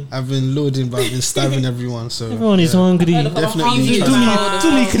loading. I've been loading, but I've been starving everyone. So Everyone is hungry. definitely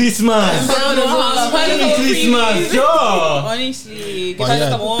To me Christmas. Christmas. Sure. Honestly, But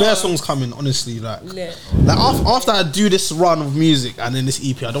yeah, bare songs coming. Honestly, like after I do this run of music and then this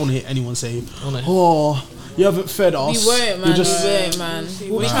EP, I don't want to hear anyone say, "Oh, you haven't fed us." We won't, man. You're just we won't, man.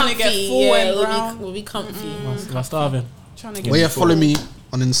 We'll be trying to get comfy. full Yeah, and we'll brown. be, we'll be comfy. I'm starving. Trying to get Well, yeah, follow me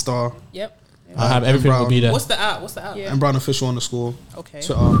on Insta. Yep. I have everything will be there. What's the app? Yeah. And Brown Official _ Okay.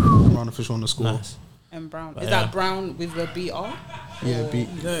 Twitter. Brown Official _ Nice. And Brown. But Is yeah. that Brown with the BR? Yeah, beat.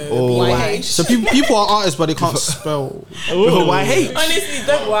 YH. So people are artists, but they can't spell. YH. Honestly,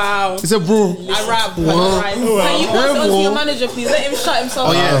 don't. Wow. It's a bro. I rap. Can you pass it on to your manager, please? Let him shut himself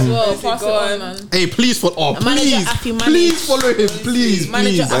Oh, yeah. up as well. Is it Pass it gone? on, man. Hey, please follow. Manager Please, Affy Manage. please follow him. Please,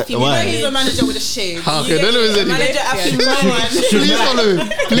 Manager please. Affy why? He's Manage. a manager with a shade. Okay, don't know his name. Manager Affy Manage. Please follow him.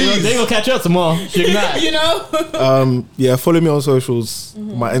 They Please. gonna catch up tomorrow. You know? Yeah, follow me on socials.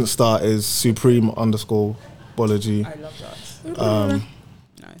 My Insta is supreme_Bology. I love that.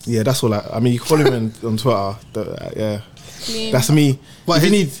 Nice. Yeah, that's all. I mean, you can follow me on Twitter. Yeah, Clean. that's me. But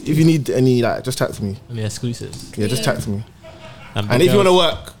if you need any, like, just chat to me. And the exclusives. Yeah, just chat to me. And And if you want to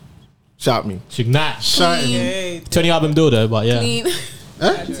work, shout me. Shignat. Shout him. Yay. 20 album deal though, but yeah. Clean.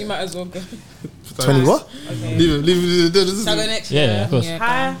 You might as well go. 20 what? Leave it. Shall I go next? Yeah, of course. Yeah.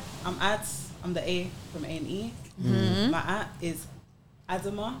 Hi, I'm the A from A&E. My at is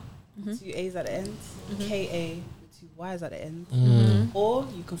Adama, 2 A's at the end, KA with 2 Y's at the end. Or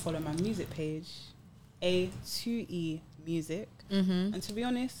you can follow my music page, A2E Music. And to be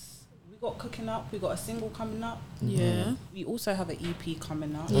honest, we got cooking up, we got a single coming up. Yeah. We also have an EP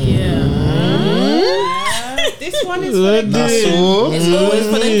coming up. Yeah. This one is for the That's all. It's always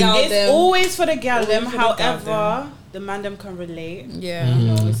for the gal It's them. always for the gal them. Always for the gal However, the man them can relate. Yeah. You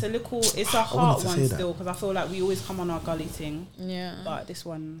know, it's a hard to one say that. still because I feel like we always come on our gully thing, Yeah. but this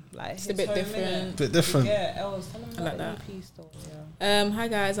one like It's a bit different. Bit different. Yeah, Els, tell them I like about that. the EP stuff. Yeah. Hi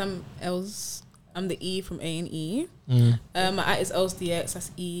guys, I'm Els. I'm the E from A&E. My at is ELSDX. That's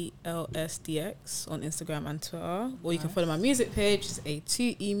ELSDX on Instagram and Twitter. Or you can follow my music page. It's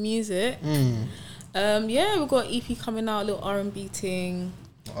A2EMUSIC. Yeah, we've got EP coming out, a little R&B thing.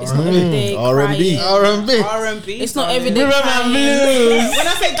 It's not every day R&B. It's not every day crying. When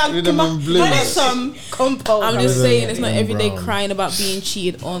I say that, some compo. I'm just saying, it's not every day crying about being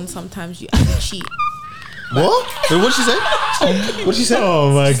cheated on. Sometimes you have to cheat. What? Wait, what'd she say? What'd she say?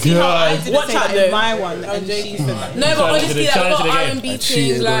 Oh my god! Watch out, though. My one. And she said that. No, but honestly, like, challenge we've of the got game. R&B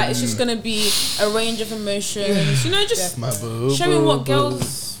things. Like, it's just gonna be a range of emotions. You know, just showing what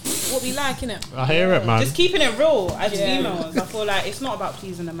girls, what we like, innit? I hear it, man. Just keeping it real as females. I feel like it's not about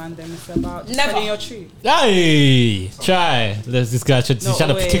pleasing the man, then it's about just telling your truth. Hey, try. This guy trying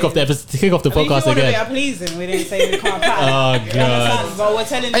to kick off the podcast If again. you pleasing, we didn't say we can't pass. Oh god. But we're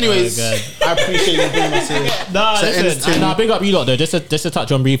telling. Anyways, Oh, I appreciate you bringing us here. No, listen. Big up you lot though. Just to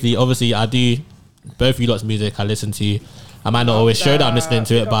touch on briefly. Obviously, I do both you lot's music. I listen to. I might not always show that I'm listening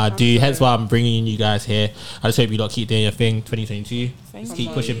to it, but I do. Hence why I'm bringing you guys here. I just hope you lot keep doing your thing. 2022. Just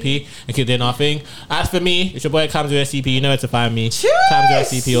keep pushing P and keep doing our thing. As for me, it's your boy Kamzo SCP. You know where to find me. Kamzo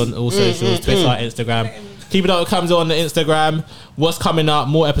SCP on all socials, Twitter, Instagram. Keep it up with Kamzo on the Instagram. What's coming up?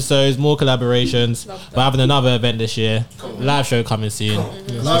 More episodes, more collaborations. We're having another event this year. Live show coming soon.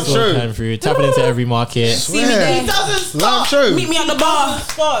 Live show coming through. Tapping into every market. See me there. He doesn't stop. Live show. Meet me at the bar.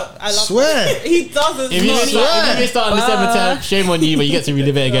 Stop. I love Swear. it. He doesn't If you stop. miss out on December 10th, shame on you, but you get to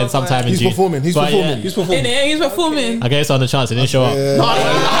relive it again sometime in He's June. performing. He's But performing. yeah. He's performing. He's performing. I gave someone a chance and didn't show up.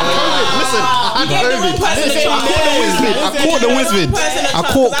 Listen, I caught the Wizard. I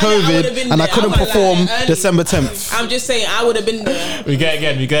caught COVID and I couldn't perform December 10th. I'm just saying, I would have been there. We get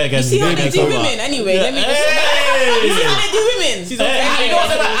again. See how they do women anyway. Let me just. You see how they do women. You know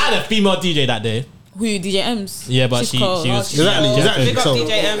what? I had a female DJ that day. Who, DJ Ems? Yeah, but She's she cold. was Exactly. Big up So,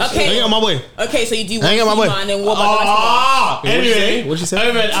 DJ M. Okay. I ain't on my way. Okay, so you do one Hang on, my boy. female and then what about the rest of them? Anyway, What'd she say?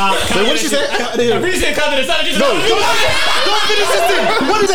 Wait, Wait, what did she say? I really said, No, don't finish this thing. What is